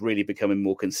he's sort of really becoming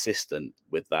more consistent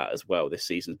with that as well. This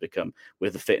season's become,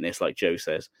 with the fitness, like Joe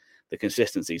says, the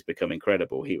consistency's become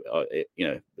incredible.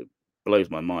 It blows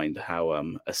my mind how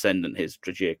ascendant his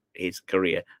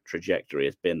career trajectory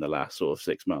has been the last sort of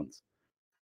 6 months.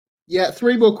 Yeah,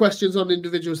 3 more questions on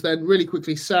individuals then. Really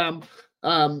quickly, Sam.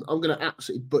 I'm going to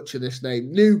absolutely butcher this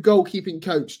name. New goalkeeping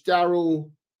coach, Daryl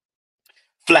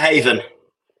Flahaven.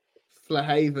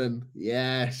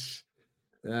 Yes.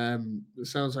 It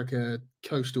sounds like a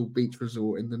coastal beach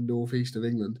resort in the northeast of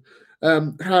England.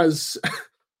 Has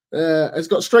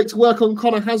got straight to work on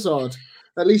Conor Hazard.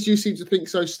 At least you seem to think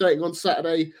so, stating on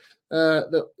Saturday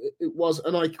that it was,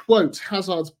 and I quote,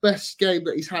 Hazard's best game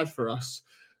that he's had for us.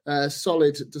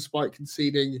 Solid despite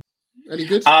conceding. Any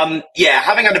good? Yeah,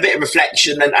 having had a bit of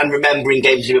reflection and remembering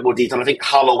games in a bit more detail, I think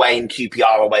Hull away and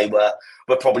QPR away were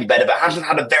probably better, but Hazard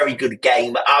had a very good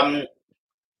game.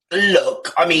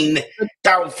 Look, I mean,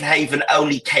 Darren Flahaven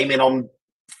only came in on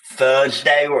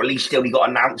Thursday, or at least he only got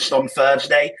announced on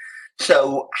Thursday.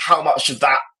 So how much of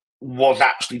that was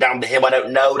actually down to him, I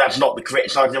don't know. That's not the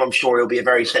criticising him. I'm sure he'll be a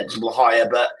very sensible hire,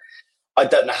 but I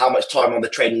don't know how much time on the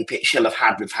training pitch he'll have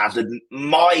had with Hazard.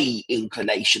 My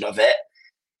inclination of it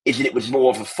is that it was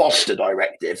more of a Foster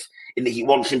directive, in that he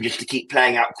wants him just to keep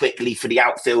playing out quickly for the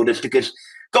outfielders, because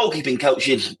goalkeeping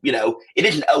coaches, it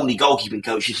isn't only goalkeeping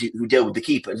coaches who deal with the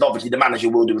keepers. Obviously, the manager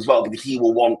will do as well, because he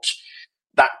will want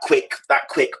that quick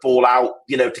ball out,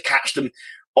 to catch them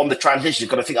on the transition.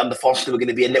 Because I think under Foster, we're going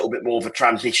to be a little bit more of a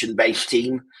transition-based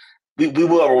team. We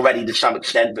were already to some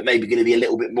extent, but maybe going to be a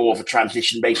little bit more of a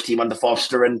transition-based team under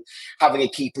Foster, and having a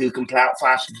keeper who can play out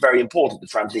fast is very important to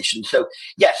transition. So,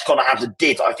 yes, Conor Hazard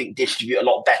did, I think, distribute a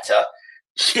lot better.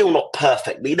 Still not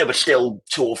perfectly. There were still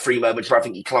 2 or 3 moments where I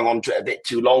think he clung on to it a bit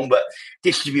too long, but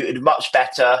distributed much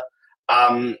better.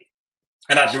 And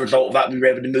as a result of that, we were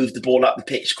able to move the ball up the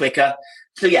pitch quicker.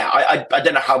 So, yeah, I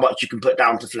don't know how much you can put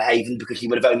down to Flahaven, because he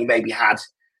would have only maybe had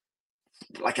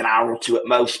like an hour or 2 at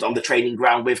most on the training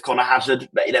ground with Conor Hazard,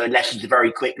 but unless he's a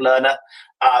very quick learner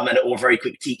or a very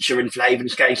quick teacher in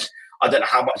Flahaven's case. I don't know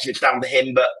how much it's down to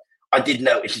him, but I did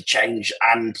notice a change,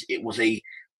 and it was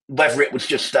whether it was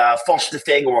just a Foster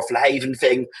thing or a Flahaven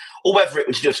thing, or whether it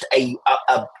was just a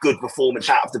good performance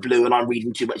out of the blue, and I'm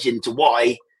reading too much into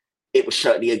why, it was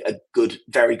certainly a good,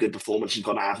 very good performance from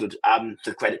Conor Hazard.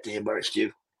 So credit to him where it's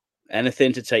due.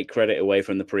 Anything to take credit away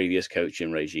from the previous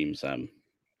coaching regime, Sam?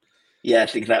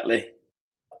 Yes, exactly.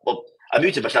 Well, I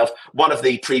muted myself. One of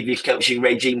the previous coaching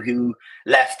regime who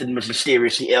left and was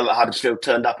mysteriously ill at Huddersfield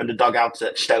turned up in the dugout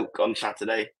at Stoke on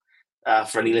Saturday,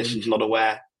 for any listeners not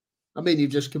aware. I mean,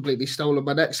 you've just completely stolen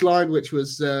my next line, which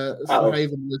was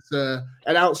Haven was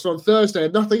announced on Thursday,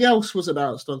 and nothing else was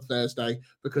announced on Thursday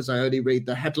because I only read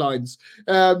the headlines.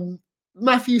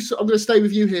 Matthew, I'm going to stay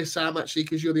with you here, Sam, actually,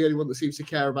 because you're the only one that seems to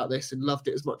care about this and loved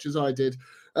it as much as I did.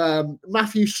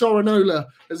 Matthew Sorinola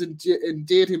has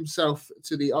endeared himself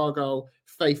to the Argyle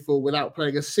faithful without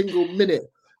playing a single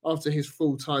minute after his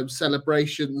full-time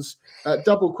celebrations.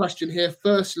 Double question here.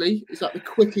 Firstly, is that the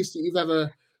quickest that you've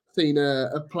ever seen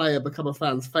a player become a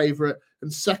fan's favourite?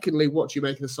 And secondly, what do you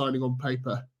make of the signing on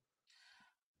paper?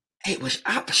 It was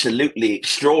absolutely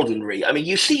extraordinary. I mean,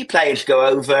 you see players go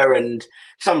over and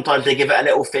sometimes they give it a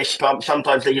little fist pump,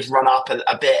 sometimes they just run up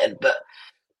a bit, but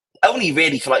only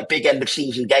really for like big end of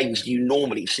season games do you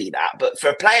normally see that. But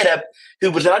for a player who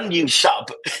was an unused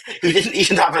sub, who didn't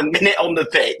even have a minute on the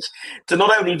pitch, to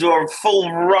not only do a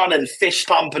full run and fist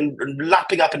pump and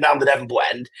lapping up and down the Devonport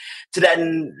end, to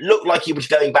then look like he was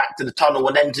going back to the tunnel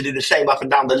and then to do the same up and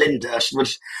down the Lyndhurst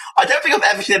was, I don't think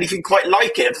I've ever seen anything quite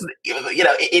like it. You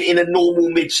know, in a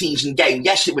normal mid-season game,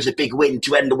 yes, it was a big win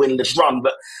to end the winless run,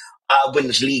 but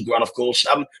winless league run, of course.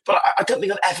 But I don't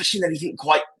think I've ever seen anything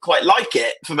quite like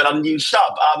it from an unused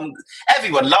sub.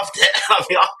 Everyone loved it. I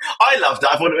mean, I loved it.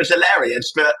 I thought it was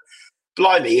hilarious. But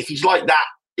blimey, if he's like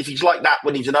that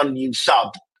when he's an unused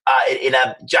sub in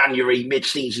a January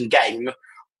mid-season game,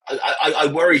 I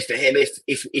worry for him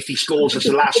if he scores as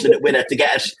a last-minute winner to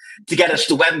get us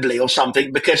to Wembley or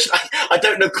something, because I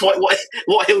don't know quite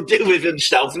what he'll do with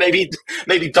himself. Maybe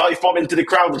dive bomb into the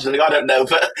crowd or something. I don't know,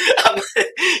 but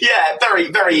yeah,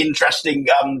 very very interesting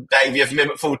behaviour from him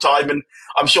at full time, and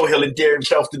I'm sure he'll endear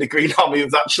himself to the Green Army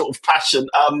with that sort of passion.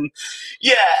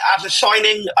 Yeah, as a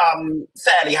signing,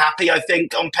 fairly happy, I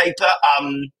think, on paper.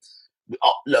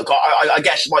 Look, I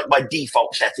guess my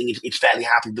default setting is fairly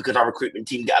happy because our recruitment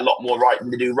team get a lot more right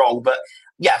than they do wrong. But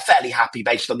yeah, fairly happy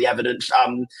based on the evidence.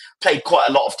 Played quite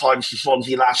a lot of times for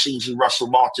Swansea last season. Russell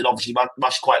Martin obviously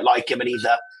must quite like him, and he's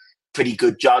a pretty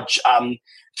good judge.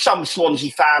 Some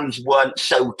Swansea fans weren't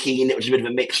so keen. It was a bit of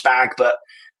a mixed bag, but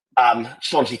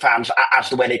Swansea fans, as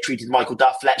the way they treated Michael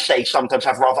Duff, let's say, sometimes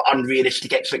have rather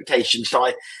unrealistic expectations. So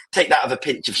I take that with a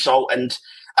pinch of salt. And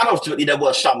ultimately, there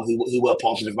were some who were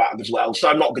positive about him as well. So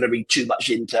I'm not going to read too much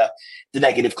into the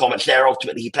negative comments there.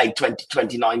 Ultimately, he played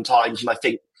 29 times, and I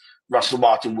think Russell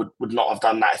Martin would not have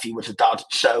done that if he was a dud.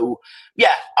 So,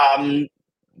 yeah,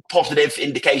 positive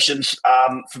indications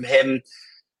from him.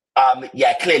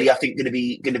 Yeah, clearly, I think going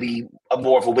to be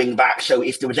more of a wing back. So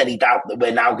if there was any doubt that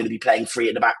we're now going to be playing three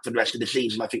at the back for the rest of the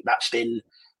season, I think that's been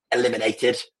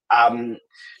eliminated. So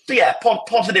yeah,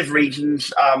 positive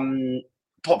reasons.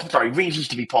 Reasons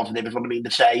to be positive is what I mean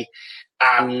to say.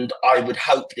 And I would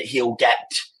hope that he'll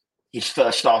get his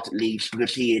first start at Leeds,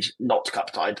 because he is not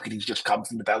cup tied, because he's just come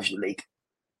from the Belgian league.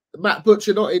 Matt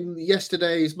Butcher not in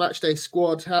yesterday's matchday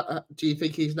squad. How, do you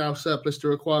think he's now surplus to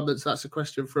requirements? That's a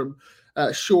question from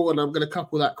Sean. I'm going to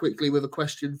couple that quickly with a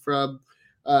question from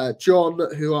John,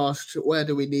 who asked, where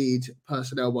do we need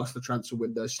personnel whilst the transfer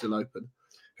window is still open?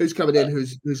 Who's coming in?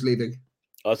 Who's leaving?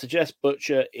 I suggest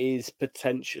Butcher is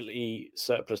potentially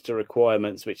surplus to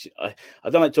requirements, which I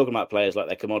don't like talking about players like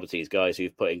they're commodities, guys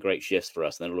who've put in great shifts for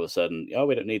us, and then all of a sudden,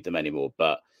 we don't need them anymore.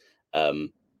 But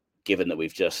given that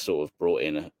we've just sort of brought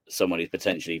in someone who's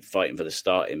potentially fighting for the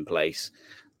starting place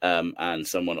and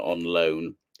someone on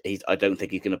loan, I don't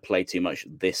think he's going to play too much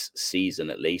this season,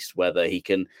 at least. Whether he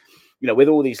can, with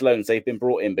all these loans, they've been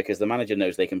brought in because the manager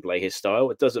knows they can play his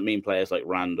style. It doesn't mean players like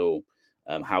Randall,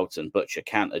 Houghton, Butcher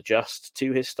can't adjust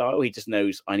to his style. He just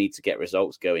knows, I need to get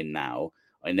results going now.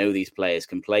 I know these players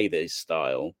can play this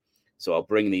style, so I'll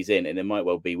bring these in. And it might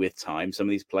well be with time, some of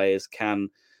these players can,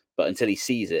 but until he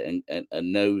sees it and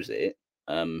knows it,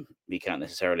 he can't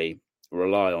necessarily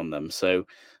rely on them. So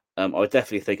I would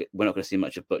definitely think we're not going to see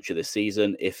much of Butcher this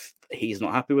season. If he's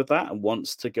not happy with that and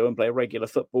wants to go and play regular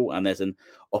football and there's an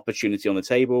opportunity on the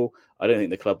table, I don't think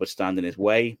the club would stand in his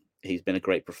way. He's been a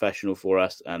great professional for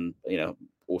us and,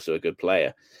 also a good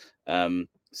player.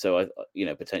 So,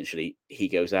 potentially he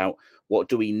goes out. What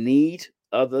do we need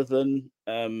other than,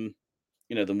 than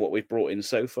what we've brought in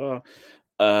so far?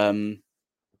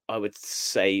 I would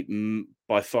say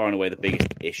by far and away the biggest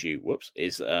issue,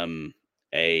 is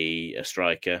a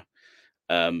striker.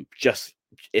 Just,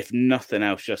 if nothing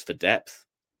else, just for depth.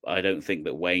 I don't think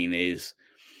that Wayne is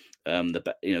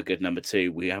good number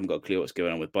two. We haven't got a clue what's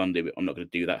going on with Bundy. I'm not going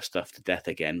to do that stuff to death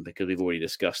again because we've already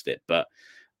discussed it. But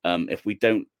if we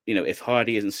don't, if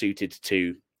Hardy isn't suited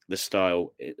to the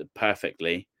style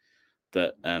perfectly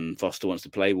that Foster wants to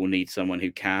play, we'll need someone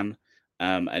who can.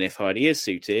 And if Hardy is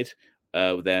suited,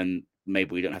 then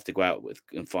maybe we don't have to go out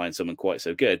and find someone quite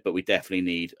so good. But we definitely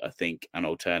need, I think, an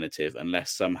alternative,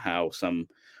 unless somehow, some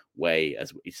way,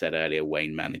 as we said earlier,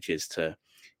 Wayne manages to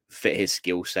fit his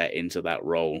skill set into that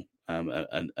role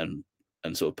and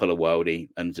sort of pull a worldie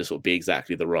and just sort of be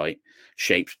exactly the right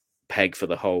shaped peg for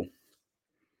the hole.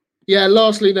 Yeah,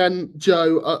 lastly then,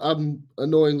 Joe,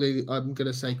 annoyingly, I'm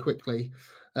going to say quickly,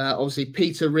 obviously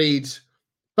Peter Reid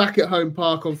back at home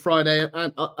park on Friday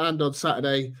and on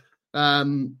Saturday.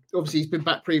 Obviously, he's been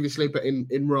back previously, but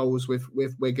in roles with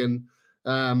Wigan.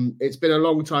 It's been a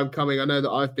long time coming. I know that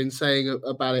I've been saying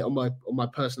about it on my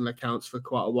personal accounts for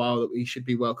quite a while that we should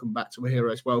be welcome back to a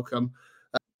hero's welcome.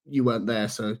 You weren't there,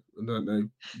 so I don't know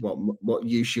what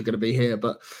use you're going to be here.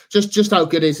 But just how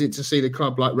good is it to see the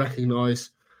club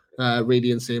recognise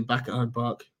Reedy and see him back at home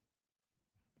park?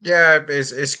 Yeah,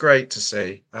 it's great to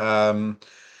see.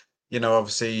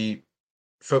 Obviously,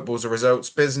 football's a results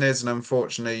business, and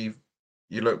unfortunately,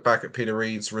 you look back at Peter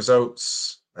Reid's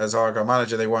results as Argyle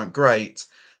manager, they weren't great.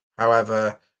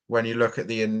 However, when you look at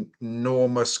the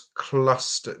enormous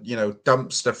cluster,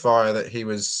 dumpster fire that he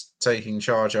was taking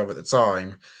charge of at the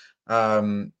time,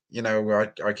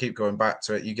 I keep going back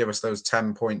to it. You give us those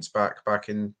 10 points back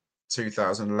in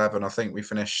 2011. I think we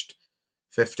finished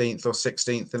 15th or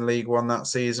 16th in League One that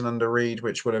season under Reid,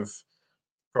 which would have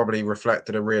probably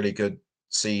reflected a really good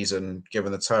season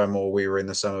given the turmoil we were in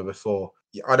the summer before.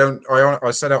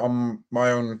 I said it on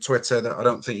my own Twitter that I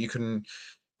don't think you can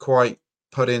quite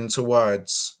put into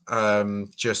words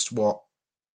just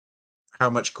how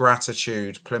much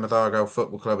gratitude Plymouth Argyle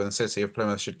Football Club and the City of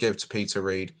Plymouth should give to Peter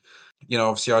Reid.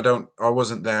 Obviously I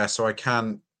wasn't there, so I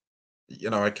can't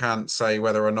say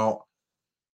whether or not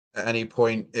at any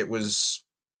point it was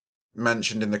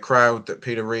mentioned in the crowd that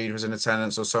Peter Reid was in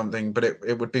attendance or something, but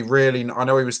it would be really, I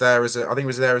know he was there as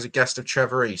a guest of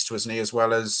Trevor East, wasn't he, as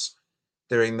well as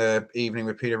doing the evening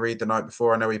with Peter Reid the night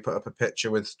before. I know he put up a picture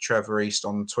with Trevor East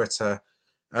on Twitter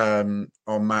on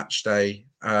match day.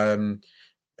 I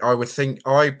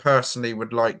personally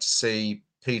would like to see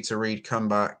Peter Reid come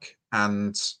back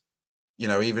and,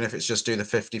 even if it's just do the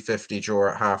 50-50 draw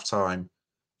at half time,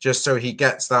 just so he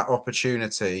gets that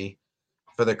opportunity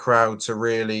for the crowd to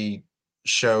really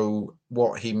show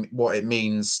what it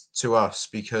means to us,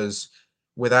 because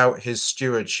without his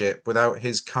stewardship, without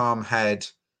his calm head,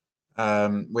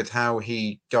 with how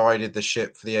he guided the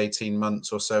ship for the 18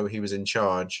 months or so he was in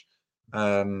charge,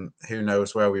 who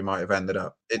knows where we might have ended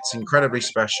up. It's incredibly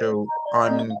special.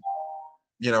 I'm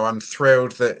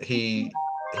thrilled that he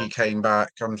came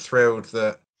back. I'm thrilled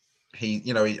that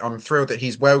I'm thrilled that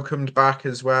he's welcomed back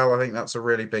as well. I think that's a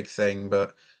really big thing,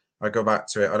 but I go back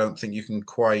to it. I don't think you can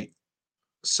quite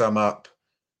sum up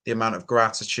the amount of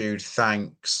gratitude,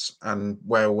 thanks, and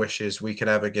well wishes we could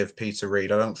ever give Peter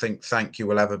Reid. I don't think thank you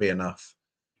will ever be enough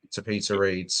to Peter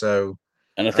Reid. So,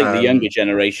 and I think the younger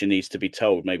generation needs to be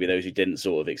told, maybe those who didn't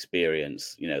sort of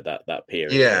experience, that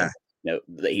period. Yeah.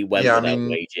 That he went without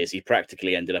wages. He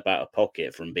practically ended up out of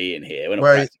pocket from being here.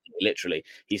 Literally,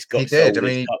 he's got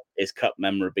his cup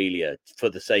memorabilia for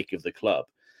the sake of the club.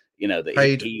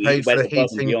 That he went above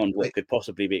and beyond what could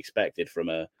possibly be expected from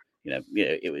a.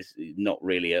 It was not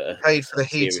really paid for the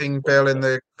heating bill in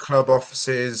the club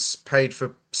offices, paid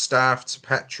for staff to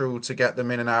petrol to get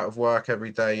them in and out of work every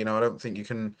day. I don't think you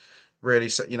can really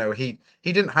say, he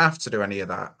didn't have to do any of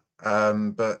that.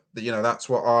 But that's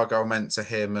what Argyle meant to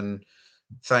him, and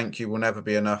thank you will never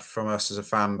be enough from us as a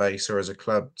fan base or as a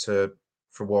club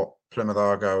for what Plymouth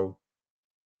Argyle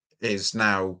is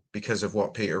now because of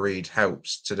what Peter Reid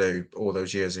helped to do all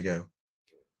those years ago.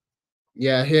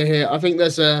 Yeah, here. I think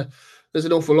there's an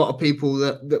awful lot of people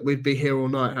that would be here all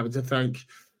night having to thank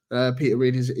Peter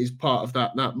Reid is part of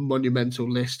that monumental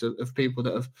list of people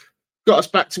that have got us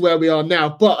back to where we are now.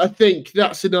 But I think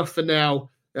that's enough for now.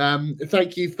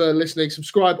 Thank you for listening.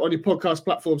 Subscribe on your podcast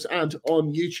platforms and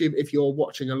on YouTube if you're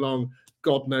watching along.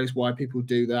 God knows why people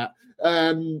do that.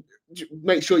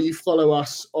 Make sure you follow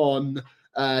us on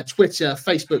Twitter,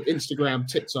 Facebook, Instagram,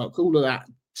 TikTok, all of that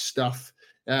stuff.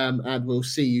 And we'll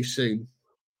see you soon.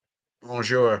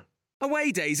 Bonjour.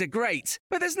 Away days are great,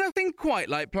 but there's nothing quite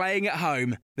like playing at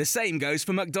home. The same goes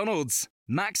for McDonald's.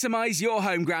 Maximise your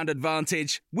home ground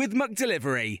advantage with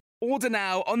McDelivery. Order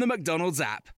now on the McDonald's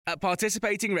app. At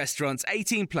participating restaurants,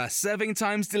 18 plus serving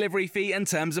times, delivery fee and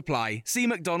terms apply. See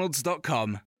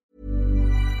mcdonalds.com.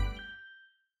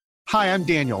 Hi, I'm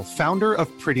Daniel, founder of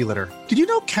Pretty Litter. Did you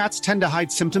know cats tend to hide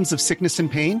symptoms of sickness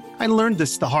and pain? I learned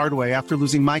this the hard way after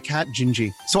losing my cat,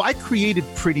 Gingy. So I created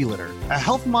Pretty Litter, a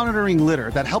health monitoring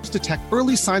litter that helps detect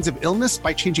early signs of illness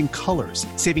by changing colors,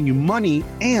 saving you money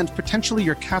and potentially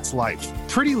your cat's life.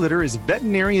 Pretty Litter is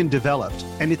veterinarian developed,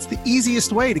 and it's the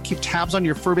easiest way to keep tabs on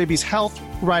your fur baby's health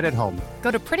right at home.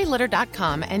 Go to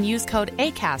prettylitter.com and use code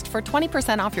ACAST for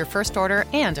 20% off your first order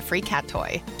and a free cat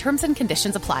toy. Terms and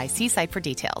conditions apply. See site for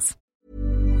details.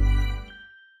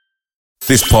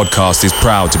 This podcast is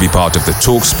proud to be part of the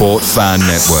TalkSport Fan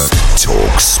Network.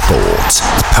 TalkSport.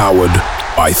 Powered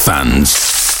by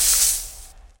fans.